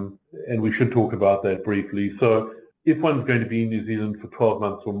 and we should talk about that briefly. So, if one's going to be in New Zealand for 12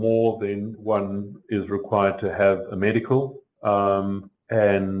 months or more, then one is required to have a medical,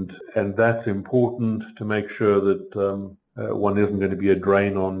 and that's important to make sure that one isn't going to be a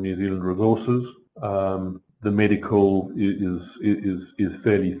drain on New Zealand resources. The medical is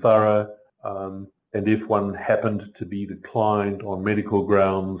fairly thorough, and if one happened to be declined on medical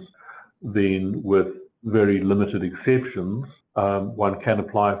grounds, then with very limited exceptions, one can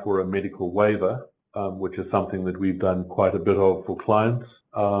apply for a medical waiver, which is something that we've done quite a bit of for clients.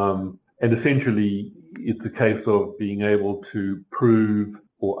 And essentially, it's a case of being able to prove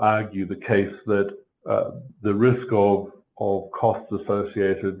or argue the case that the risk of costs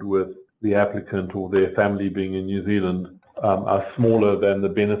associated with the applicant or their family being in New Zealand are smaller than the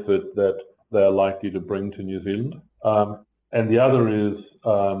benefit that they are likely to bring to New Zealand. And the other is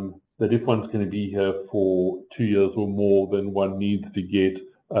that if one's going to be here for 2 years or more, then one needs to get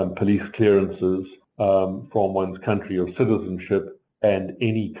police clearances from one's country of citizenship and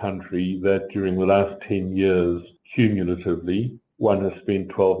any country that during the last 10 years, cumulatively, one has spent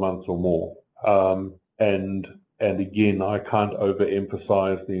 12 months or more. And again, I can't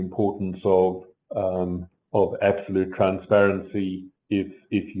overemphasize the importance of absolute transparency.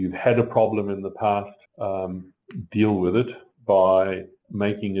 If you've had a problem in the past, deal with it by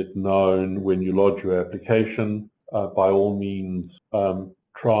making it known when you lodge your application. By all means,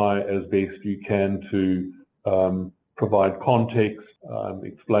 try as best you can to provide context,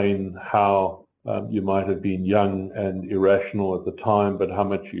 explain how you might have been young and irrational at the time, but how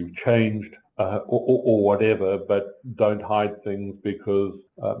much you've changed. Or whatever, but don't hide things because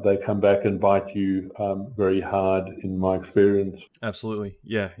they come back and bite you very hard, in my experience. Absolutely.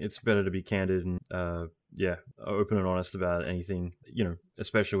 Yeah, it's better to be candid and open and honest about anything,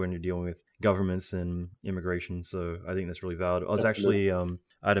 especially when you're dealing with governments and immigration. So I think that's really valid. I was actually, I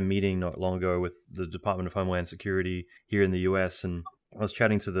had a meeting not long ago with the Department of Homeland Security here in the US, and I was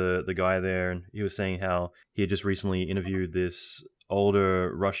chatting to the guy there, and he was saying how he had just recently interviewed this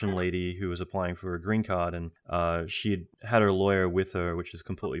older Russian lady who was applying for a green card, and she had her lawyer with her, which is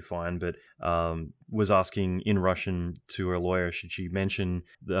completely fine, but was asking in Russian to her lawyer, should she mention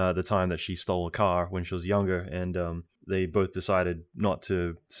the time that she stole a car when she was younger, and they both decided not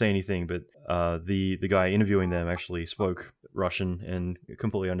to say anything, but the guy interviewing them actually spoke Russian and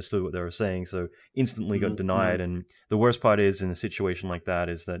completely understood what they were saying, so instantly got denied. And the worst part is, in a situation like that,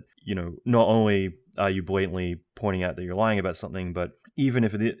 is that, not only are you blatantly pointing out that you're lying about something, but even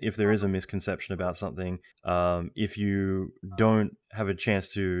if there is a misconception about something, if you don't have a chance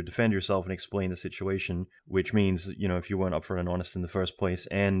to defend yourself and explain the situation, which means, if you weren't upfront and honest in the first place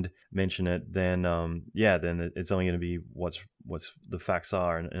and mention it, then then it's only going to be what's the facts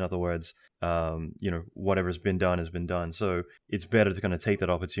are. In other words, whatever's been done has been done. So it's better to kind of take that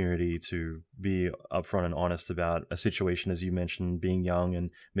opportunity to be upfront and honest about a situation, as you mentioned, being young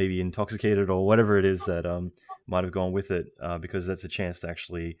and maybe intoxicated or whatever it is that might have gone with it, because that's a chance to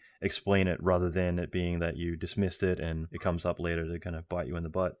actually explain it rather than it being that you dismissed it and it comes up later to kind of bite you in the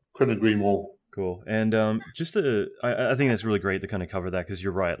butt. Couldn't agree more. Cool. And I think that's really great to kind of cover that, because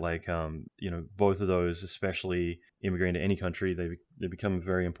you're right. Like, both of those, especially immigrating to any country, they become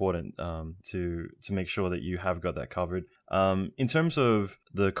very important to make sure that you have got that covered. In terms of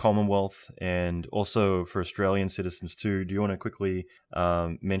the Commonwealth and also for Australian citizens too, do you want to quickly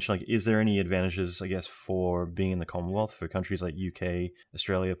mention, like, is there any advantages, I guess, for being in the Commonwealth for countries like UK,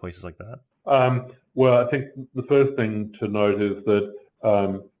 Australia, places like that? Well, I think the first thing to note is that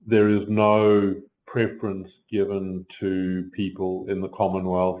there is no preference given to people in the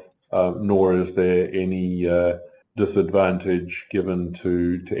Commonwealth, nor is there any disadvantage given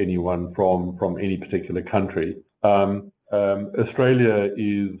to anyone from any particular country. Australia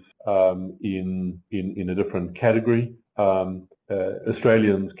is in a different category.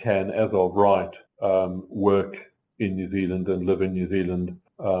 Australians can, as of right, work in New Zealand and live in New Zealand,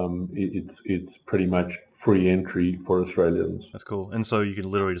 it's pretty much free entry for Australians. That's cool. And so you can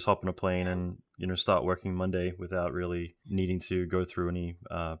literally just hop on a plane and start working Monday without really needing to go through any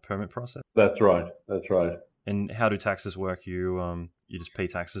permit process. That's right. That's right. And how do taxes work? You just pay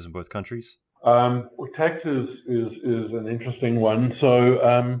taxes in both countries? Well, taxes is an interesting one.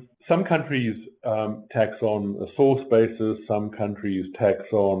 So some countries tax on a source basis, some countries tax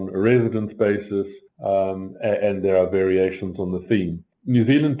on a residence basis, and there are variations on the theme. New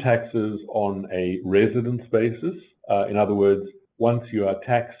Zealand taxes on a residence basis. In other words, once you are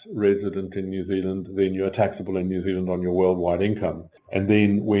tax resident in New Zealand, then you are taxable in New Zealand on your worldwide income. And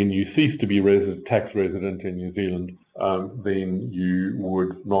then when you cease to be tax resident in New Zealand, then you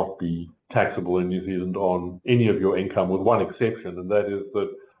would not be taxable in New Zealand on any of your income, with one exception, and that is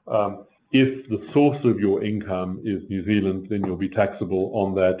that if the source of your income is New Zealand, then you'll be taxable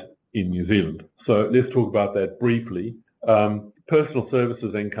on that in New Zealand. So let's talk about that briefly. Personal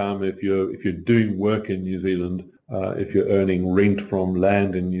services income, if you're doing work in New Zealand, if you're earning rent from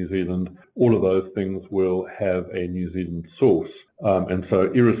land in New Zealand, all of those things will have a New Zealand source. And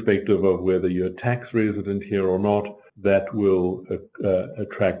so irrespective of whether you're a tax resident here or not, that will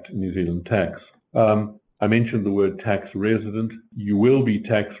attract New Zealand tax. I mentioned the word tax resident. You will be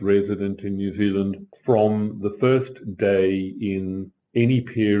tax resident in New Zealand from the first day in any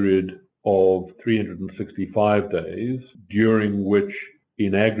period of 365 days during which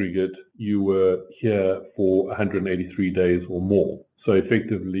in aggregate you were here for 183 days or more. So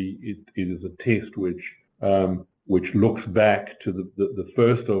effectively it is a test which looks back to the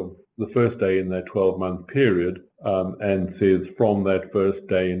first day in that 12-month period and says from that first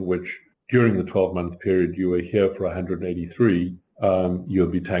day in which during the 12-month period you were here for 183, you'll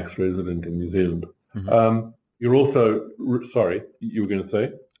be tax resident in New Zealand. Mm-hmm. You're also, sorry, you were going to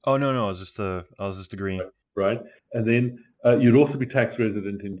say? Oh, no, I was just agreeing. Right. And then you'd also be tax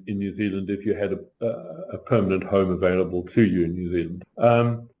resident in New Zealand if you had a permanent home available to you in New Zealand.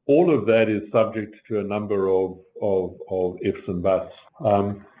 All of that is subject to a number of ifs and buts.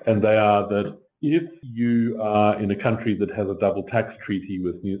 And they are that if you are in a country that has a double tax treaty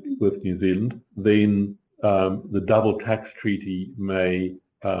with New Zealand, then the double tax treaty may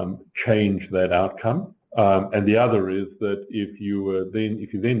change that outcome. And the other is that if you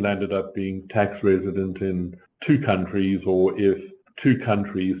then landed up being tax resident in two countries, or if two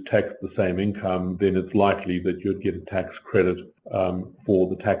countries tax the same income, then it's likely that you'd get a tax credit for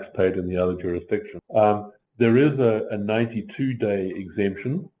the tax paid in the other jurisdiction. There is a 92-day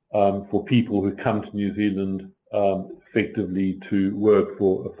exemption for people who come to New Zealand effectively to work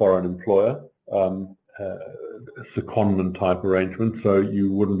for a foreign employer, a secondment type arrangement, so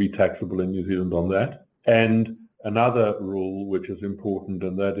you wouldn't be taxable in New Zealand on that. And another rule which is important,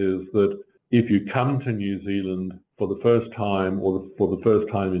 and that is that if you come to New Zealand for the first time or for the first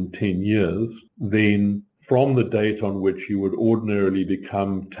time in 10 years, then from the date on which you would ordinarily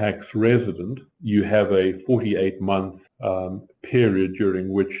become tax resident, you have a 48-month period during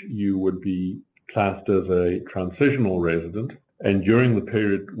which you would be classed as a transitional resident. And during the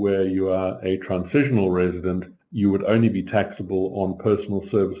period where you are a transitional resident, you would only be taxable on personal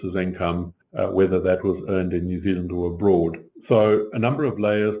services income, whether that was earned in New Zealand or abroad. So a number of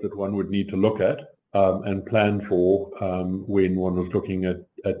layers that one would need to look at and plan for when one was looking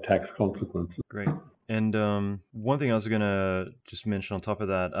at tax consequences. Great. And one thing I was going to just mention on top of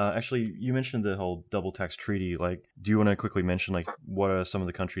that, actually, you mentioned the whole double tax treaty. Like, do you want to quickly mention, like, what are some of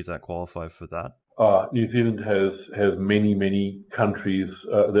the countries that qualify for that? New Zealand has many countries.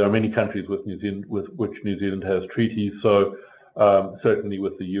 There are many countries with which New Zealand has treaties. So certainly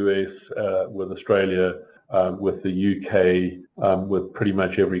with the US, with Australia, with the UK, with pretty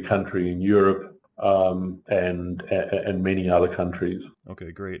much every country in Europe, and many other countries.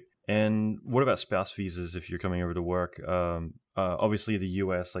 Okay, great. And what about spouse visas if you're coming over to work? Obviously the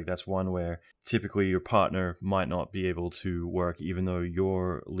US, like, that's one where typically your partner might not be able to work even though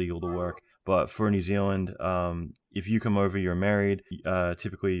you're legal to work. But for New Zealand, if you come over, you're married,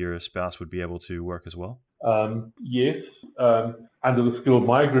 typically your spouse would be able to work as well? Yes. Under the skilled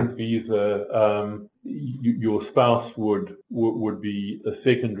migrant visa, your spouse would be a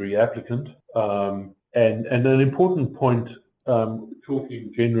secondary applicant. And an important point,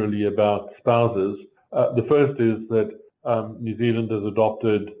 talking generally about spouses, the first is that New Zealand has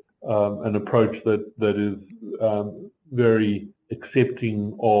adopted an approach that is very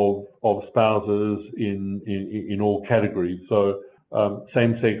accepting of spouses in all categories. So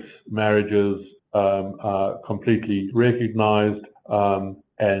same-sex marriages are completely recognized,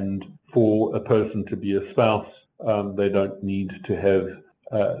 and for a person to be a spouse, they don't need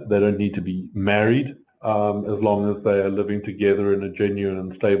to be married. as long as they are living together in a genuine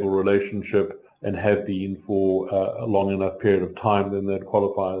and stable relationship and have been for a long enough period of time, then they'd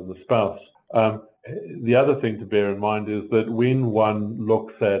qualify as a spouse. The other thing to bear in mind is that when one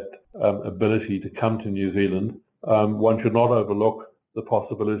looks at ability to come to New Zealand, one should not overlook the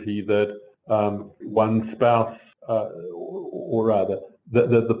possibility that one spouse, or rather,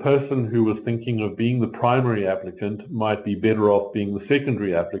 the person who was thinking of being the primary applicant might be better off being the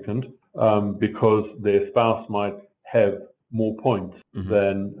secondary applicant because their spouse might have more points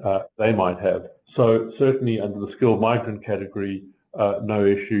than they might have. So certainly under the skilled migrant category, no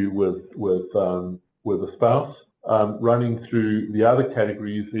issue with a spouse. Running through the other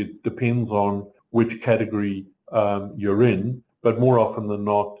categories, it depends on which category you're in, but more often than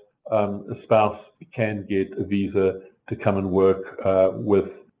not, a spouse can get a visa to come and work with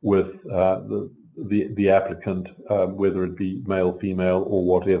the applicant, whether it be male, female, or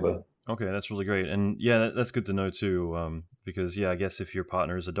whatever. Okay, that's really great. And yeah, that's good to know too, because yeah, I guess if your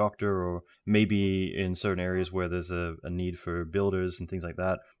partner is a doctor, or maybe in certain areas where there's a need for builders and things like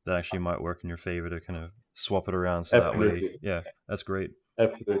that, that actually might work in your favor to kind of swap it around. So Absolutely. that way, yeah, that's great.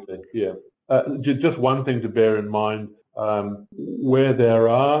 Absolutely, yeah. Just one thing to bear in mind, where there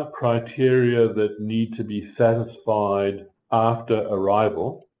are criteria that need to be satisfied after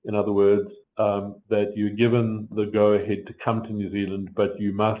arrival, in other words, that you're given the go-ahead to come to New Zealand, but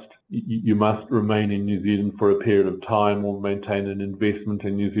you must remain in New Zealand for a period of time, or maintain an investment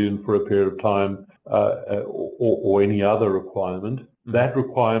in New Zealand for a period of time, or any other requirement. That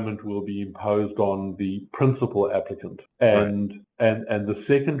requirement will be imposed on the principal applicant, and the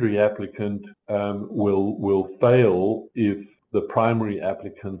secondary applicant will fail if the primary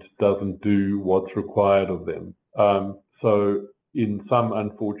applicant doesn't do what's required of them. So in some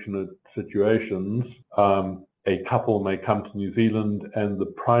unfortunate situations, a couple may come to New Zealand and the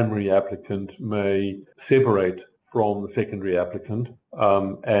primary applicant may separate from the secondary applicant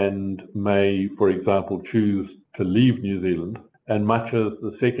and may, for example, choose to leave New Zealand. And much as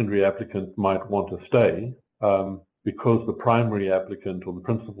the secondary applicant might want to stay, because the primary applicant or the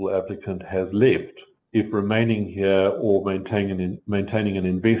principal applicant has left, if remaining here or maintaining an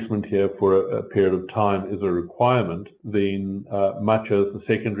investment here for a period of time is a requirement, then much as the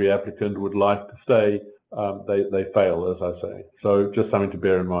secondary applicant would like to stay, they fail, as I say. So just something to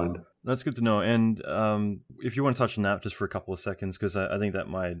bear in mind. That's good to know. And if you want to touch on that just for a couple of seconds, because I think that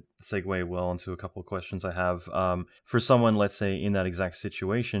might segue well into a couple of questions I have. For someone, let's say, in that exact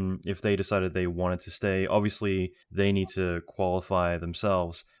situation, if they decided they wanted to stay, obviously they need to qualify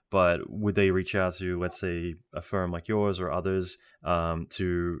themselves. But would they reach out to, let's say, a firm like yours or others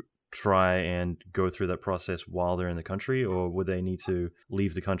to try and go through that process while they're in the country, or would they need to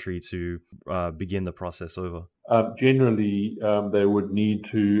leave the country to begin the process over? Generally, they would need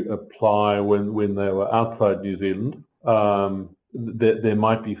to apply when they were outside New Zealand. There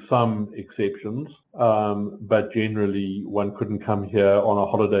might be some exceptions, but generally one couldn't come here on a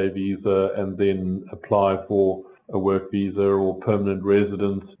holiday visa and then apply for a work visa or permanent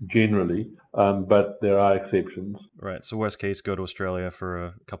residence generally, but there are exceptions. Right. So worst case, go to Australia for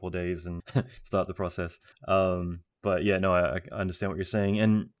a couple of days and start the process. But yeah, no, I understand what you're saying.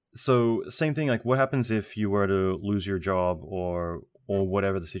 And so same thing, like what happens if you were to lose your job or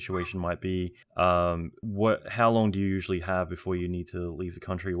whatever the situation might be? How long do you usually have before you need to leave the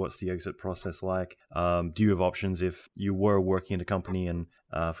country? What's the exit process like? Do you have options if you were working in a company and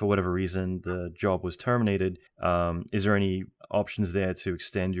for whatever reason the job was terminated? Is there any options there to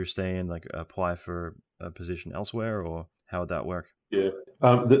extend your stay and like apply for a position elsewhere, or how would that work? Yeah,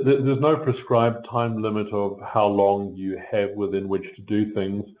 there's no prescribed time limit of how long you have within which to do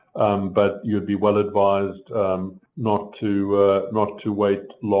things, but you'd be well advised not to wait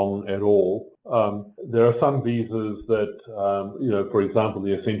long at all. There are some visas that, for example,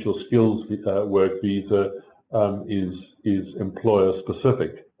 the essential skills work visa is employer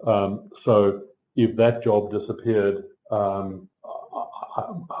specific. So if that job disappeared,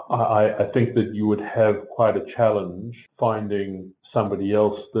 I think that you would have quite a challenge finding somebody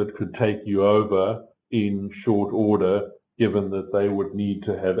else that could take you over in short order, given that they would need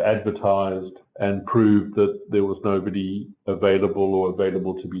to have advertised and proved that there was nobody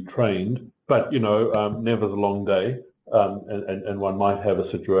available to be trained. But, never's a long day, and one might have a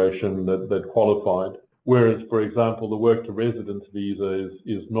situation that qualified. Whereas, for example, the work to residence visa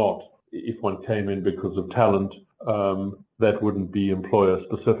is not. If one came in because of talent, that wouldn't be employer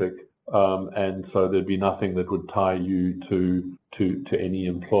specific, and so there'd be nothing that would tie you to any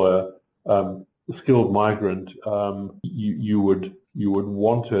employer. Skilled migrant, you would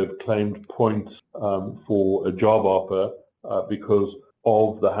want to have claimed points for a job offer, because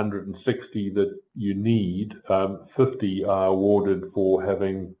of the 160 that you need, 50 are awarded for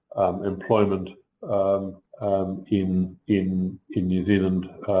having employment in New Zealand.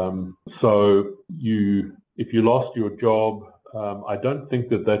 So if you lost your job, I don't think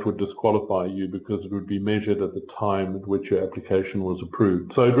that would disqualify you, because it would be measured at the time at which your application was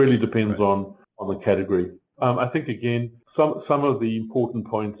approved. So it really depends on the category. I think, again, some of the important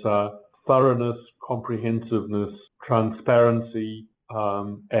points are thoroughness, comprehensiveness, transparency,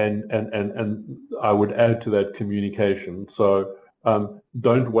 and I would add to that communication. So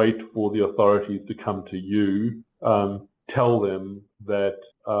don't wait for the authorities to come to you. Tell them that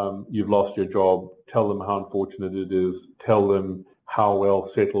you've lost your job. Tell them how unfortunate it is. Tell them how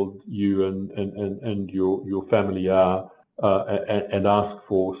well settled you and your family are, and ask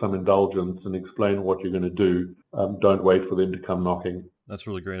for some indulgence and explain what you're going to do. Don't wait for them to come knocking. That's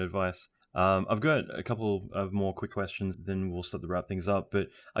really great advice. I've got a couple of more quick questions, then we'll start to wrap things up. But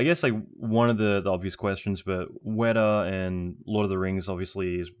I guess like one of the obvious questions, but Weta and Lord of the Rings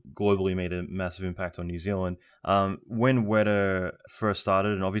obviously has globally made a massive impact on New Zealand. When Weta first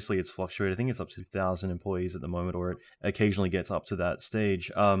started, and obviously it's fluctuated, I think it's up to 1,000 employees at the moment, or it occasionally gets up to that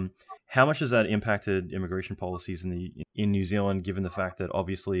stage. How much has that impacted immigration policies in New Zealand, given the fact that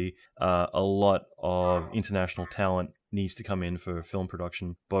obviously a lot of international talent needs to come in for film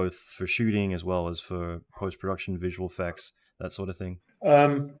production, both for shooting as well as for post-production, visual effects, that sort of thing?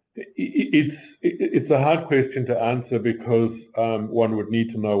 It's a hard question to answer, because one would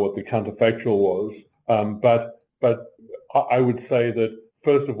need to know what the counterfactual was. But I would say that,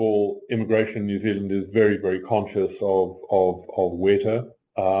 first of all, immigration in New Zealand is very, very conscious of Weta.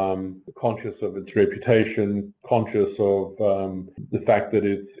 Conscious of its reputation, conscious of the fact that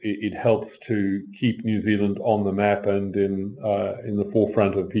it helps to keep New Zealand on the map and in the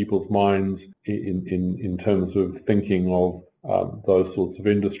forefront of people's minds in terms of thinking of those sorts of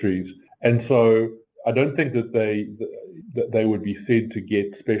industries. And so I don't think that they would be said to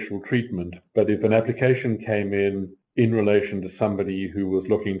get special treatment. But if an application came in relation to somebody who was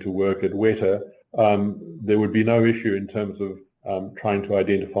looking to work at Weta, there would be no issue in terms of trying to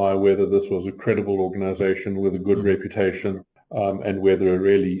identify whether this was a credible organization with a good reputation, and whether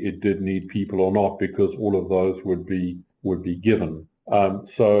really it did need people or not, because all of those would be given.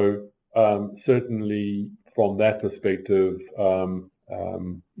 So certainly from that perspective,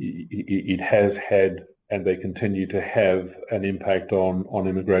 it has had, and they continue to have, an impact on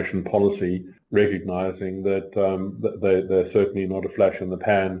immigration policy, recognizing that they're certainly not a flash in the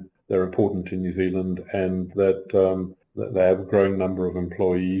pan. They're important to New Zealand, and that they have a growing number of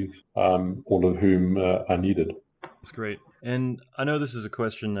employees, all of whom are needed. That's great. And I know this is a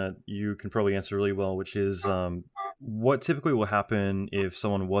question that you can probably answer really well, which is what typically will happen if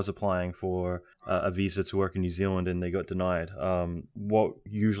someone was applying for a visa to work in New Zealand and they got denied? What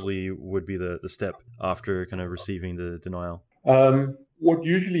usually would be the step after kind of receiving the denial? What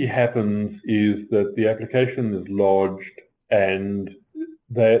usually happens is that the application is lodged, and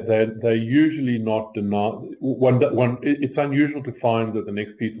they're usually not denied. It's unusual to find that the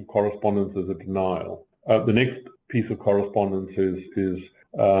next piece of correspondence is a denial. The next piece of correspondence is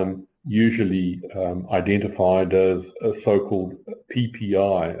usually identified as a so-called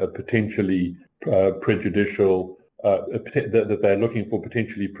PPI, a potentially prejudicial, that they're looking for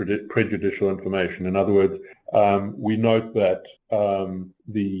potentially prejudicial information. In other words, we note that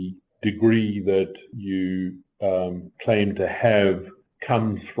the degree that you claim to have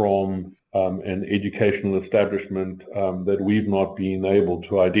comes from an educational establishment that we've not been able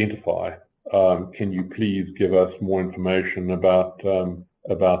to identify. Can you please give us more information about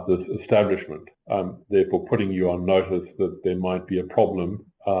this establishment? Therefore, putting you on notice that there might be a problem,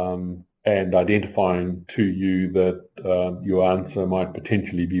 and identifying to you that your answer might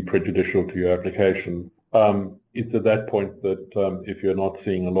potentially be prejudicial to your application. It's at that point that if you're not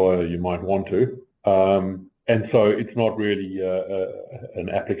seeing a lawyer, you might want to. And so it's not really an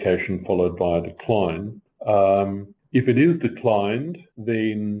application followed by a decline. If it is declined,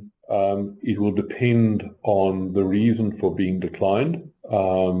 then it will depend on the reason for being declined.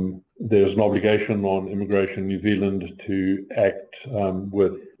 There's an obligation on Immigration New Zealand to act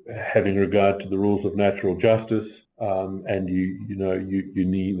with having regard to the rules of natural justice, and there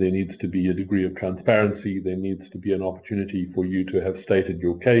needs to be a degree of transparency. There needs to be an opportunity for you to have stated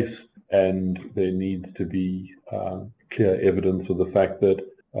your case, and there needs to be clear evidence of the fact that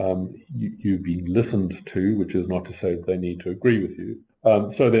you've been listened to, which is not to say that they need to agree with you.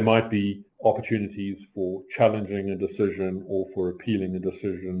 So there might be opportunities for challenging a decision or for appealing a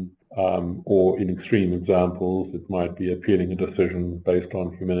decision, or in extreme examples, it might be appealing a decision based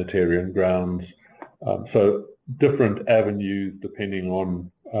on humanitarian grounds. So different avenues depending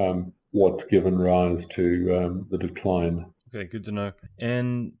on what's given rise to the decline. Okay, good to know.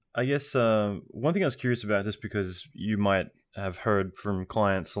 And I guess one thing I was curious about, just because you might have heard from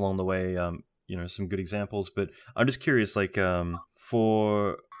clients along the way, some good examples, but I'm just curious, like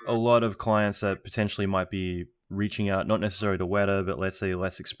for a lot of clients that potentially might be reaching out, not necessarily to Weta, but let's say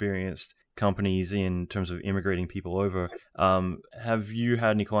less experienced companies in terms of immigrating people over. Have you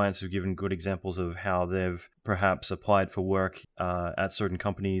had any clients who've given good examples of how they've perhaps applied for work at certain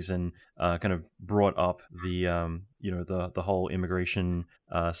companies and kind of brought up the whole immigration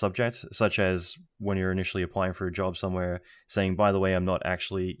subject, such as when you're initially applying for a job somewhere, saying, by the way, I'm not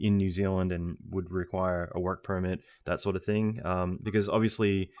actually in New Zealand and would require a work permit, that sort of thing? Because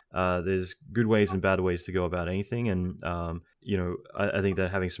obviously there's good ways and bad ways to go about anything, and I think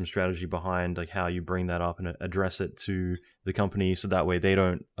that having some strategy behind like how you bring that up and address it to the company, so that way they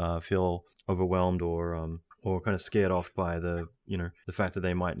don't feel overwhelmed or kind of scared off by the fact that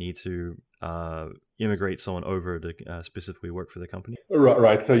they might need to immigrate someone over to specifically work for the company.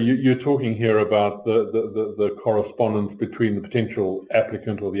 Right. So you're talking here about the correspondence between the potential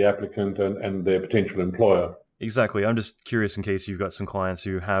applicant or the applicant and their potential employer. Exactly. I'm just curious in case you've got some clients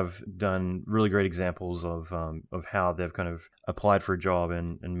who have done really great examples of how they've kind of applied for a job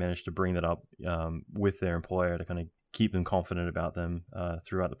and managed to bring that up with their employer to kind of keep them confident about them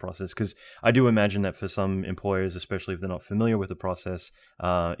throughout the process. Because I do imagine that for some employers, especially if they're not familiar with the process,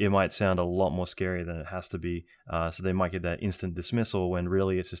 it might sound a lot more scary than it has to be. So they might get that instant dismissal when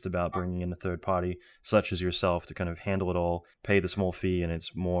really it's just about bringing in a third party, such as yourself, to kind of handle it all, pay the small fee, and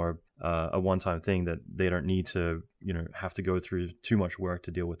it's more a one-time thing that they don't need to, have to go through too much work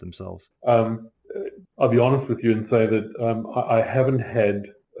to deal with themselves. I'll be honest with you and say that I haven't had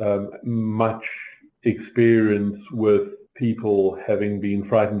much experience with people having been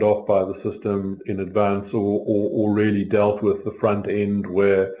frightened off by the system in advance or really dealt with the front end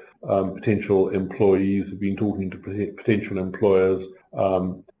where potential employees have been talking to potential employers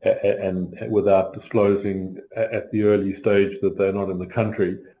and without disclosing at the early stage that they're not in the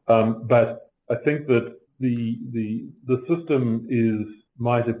country. But I think that the system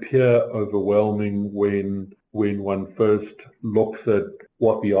might appear overwhelming when one first looks at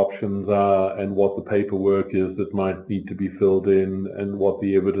what the options are and what the paperwork is that might need to be filled in and what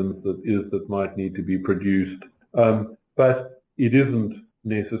the evidence that might need to be produced. But it isn't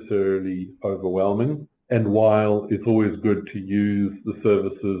necessarily overwhelming. And while it's always good to use the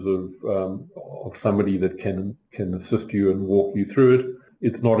services of somebody that can assist you and walk you through it,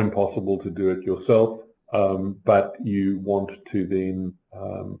 it's not impossible to do it yourself. But you want to then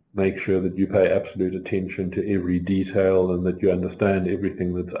make sure that you pay absolute attention to every detail and that you understand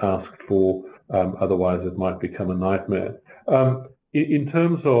everything that's asked for. Otherwise, it might become a nightmare. In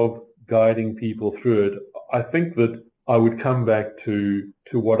terms of guiding people through it, I think that I would come back to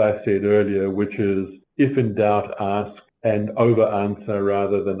what I said earlier, which is, if in doubt, ask and over-answer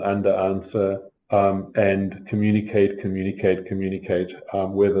rather than under-answer. And communicate,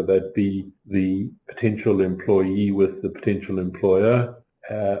 whether that be the potential employee with the potential employer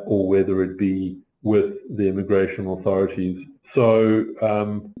or whether it be with the immigration authorities. So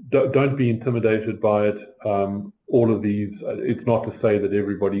don't be intimidated by it. All of these, it's not to say that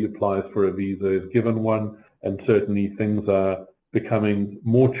everybody who applies for a visa is given one, and certainly things are becoming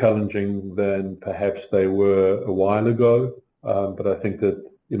more challenging than perhaps they were a while ago. But I think that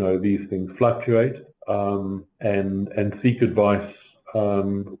these things fluctuate, and seek advice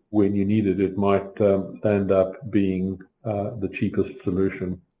when you need it. It might stand up being the cheapest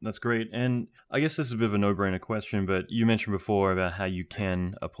solution. That's great. And I guess this is a bit of a no-brainer question, but you mentioned before about how you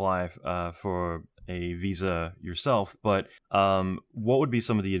can apply for a visa yourself, but what would be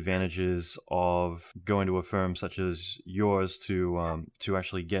some of the advantages of going to a firm such as yours to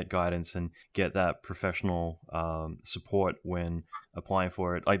actually get guidance and get that professional support when applying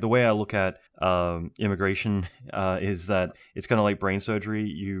for it? Like, the way I look at immigration is that it's kind of like brain surgery.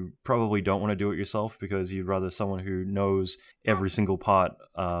 You probably don't want to do it yourself because you'd rather someone who knows every single part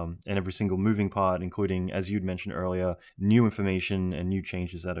and every single moving part, including, as you'd mentioned earlier, new information and new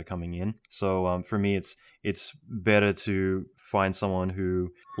changes that are coming in. So for me, it's better to find someone who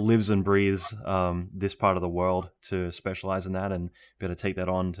lives and breathes this part of the world to specialize in that and better take that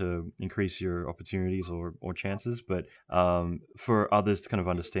on to increase your opportunities or chances. But for others to kind of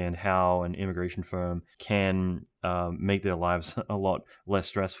understand how an immigration firm can make their lives a lot less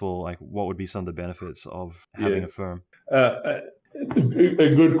stressful, like what would be some of the benefits of having a firm? A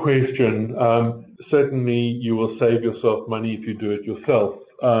good question. Certainly you will save yourself money if you do it yourself.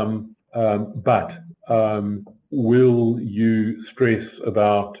 But will you stress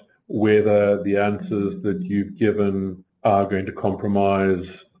about whether the answers that you've given are going to compromise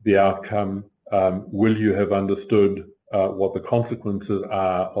the outcome. Will you have understood what the consequences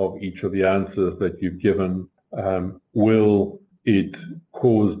are of each of the answers that you've given? Will it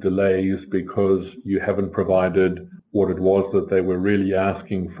cause delays because you haven't provided what it was that they were really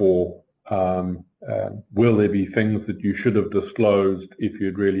asking for? Will there be things that you should have disclosed if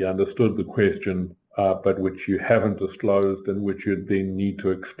you'd really understood the question, but which you haven't disclosed and which you'd then need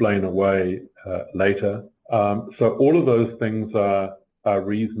to explain away later? So all of those things are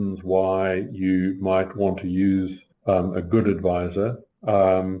reasons why you might want to use a good advisor.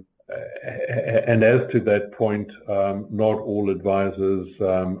 And as to that point, not all advisors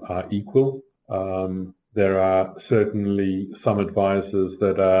are equal. There are certainly some advisors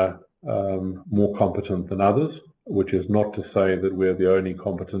that are more competent than others, which is not to say that we're the only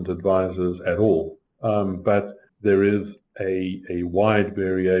competent advisors at all. But there is a wide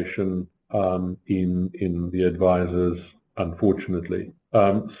variation in the advisors, unfortunately.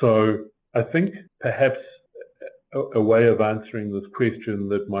 So I think perhaps a way of answering this question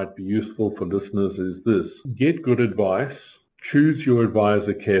that might be useful for listeners is this: get good advice, choose your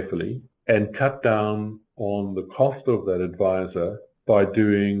advisor carefully, and cut down on the cost of that advisor by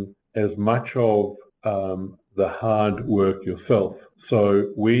doing as much of the hard work yourself.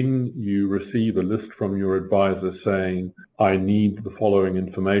 So when you receive a list from your advisor saying, I need the following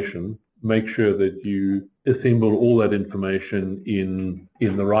information, make sure that you assemble all that information in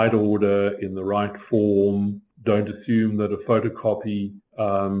the right order, in the right form. Don't assume that a photocopy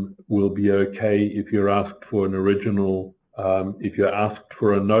will be okay if you're asked for an original. If you're asked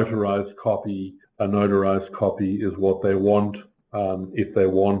for a notarized copy is what they want. If they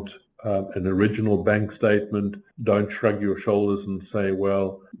want an original bank statement, don't shrug your shoulders and say,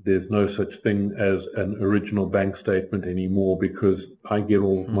 well, there's no such thing as an original bank statement anymore because I get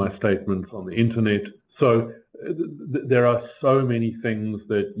all of my statements on the internet. So there are so many things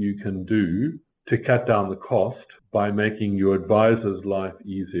that you can do to cut down the cost by making your advisor's life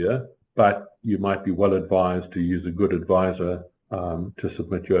easier, but you might be well advised to use a good advisor to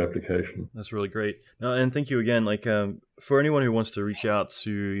submit your application. That's really great. And thank you again. For anyone who wants to reach out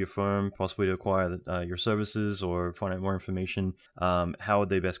to your firm, possibly to acquire your services or find out more information, how would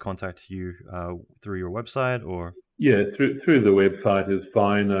they best contact you? Through your website or? Yeah, through the website is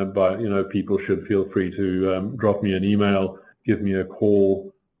fine. But people should feel free to drop me an email, give me a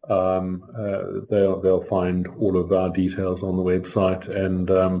call. They'll find all of our details on the website,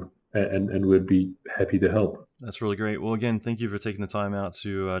 and we'd be happy to help. That's really great. Well, again, thank you for taking the time out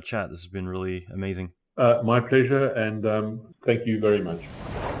to chat. This has been really amazing. My pleasure, and thank you very much.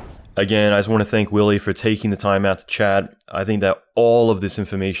 Again, I just want to thank Willy for taking the time out to chat. I think that all of this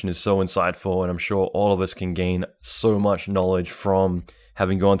information is so insightful, and I'm sure all of us can gain so much knowledge from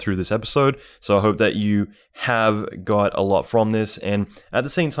having gone through this episode. So I hope that you have got a lot from this. And at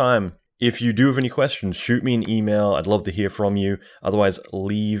the same time, if you do have any questions, shoot me an email. I'd love to hear from you. Otherwise,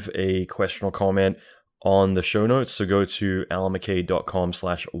 leave a question or comment on the show notes. So go to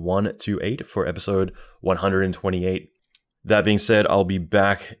alanmckay.com/128 for episode 128. That being said, I'll be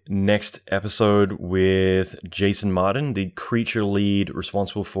back next episode with Jason Martin, the creature lead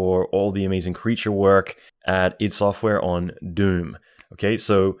responsible for all the amazing creature work at id Software on Doom. Okay,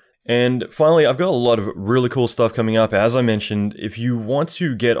 and finally, I've got a lot of really cool stuff coming up. As I mentioned, if you want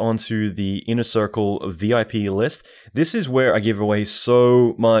to get onto the Inner Circle VIP list, this is where I give away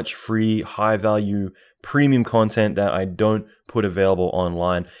so much free, high-value, premium content that I don't put available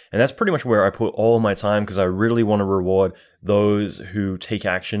online. And that's pretty much where I put all of my time because I really want to reward those who take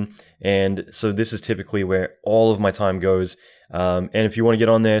action. And so this is typically where all of my time goes. And if you want to get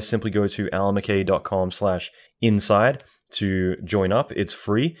on there, simply go to alanmckay.com/inside. to join up. It's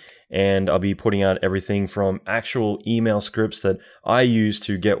free, and I'll be putting out everything from actual email scripts that I use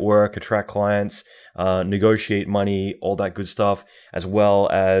to get work, attract clients, negotiate money, all that good stuff, as well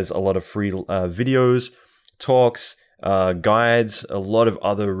as a lot of free videos, talks, guides, a lot of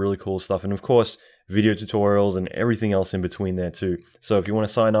other really cool stuff, and of course, video tutorials and everything else in between there too. So if you want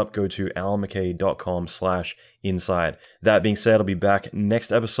to sign up, go to alanmckay.com/inside. That being said, I'll be back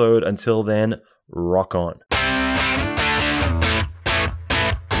next episode. Until then, rock on.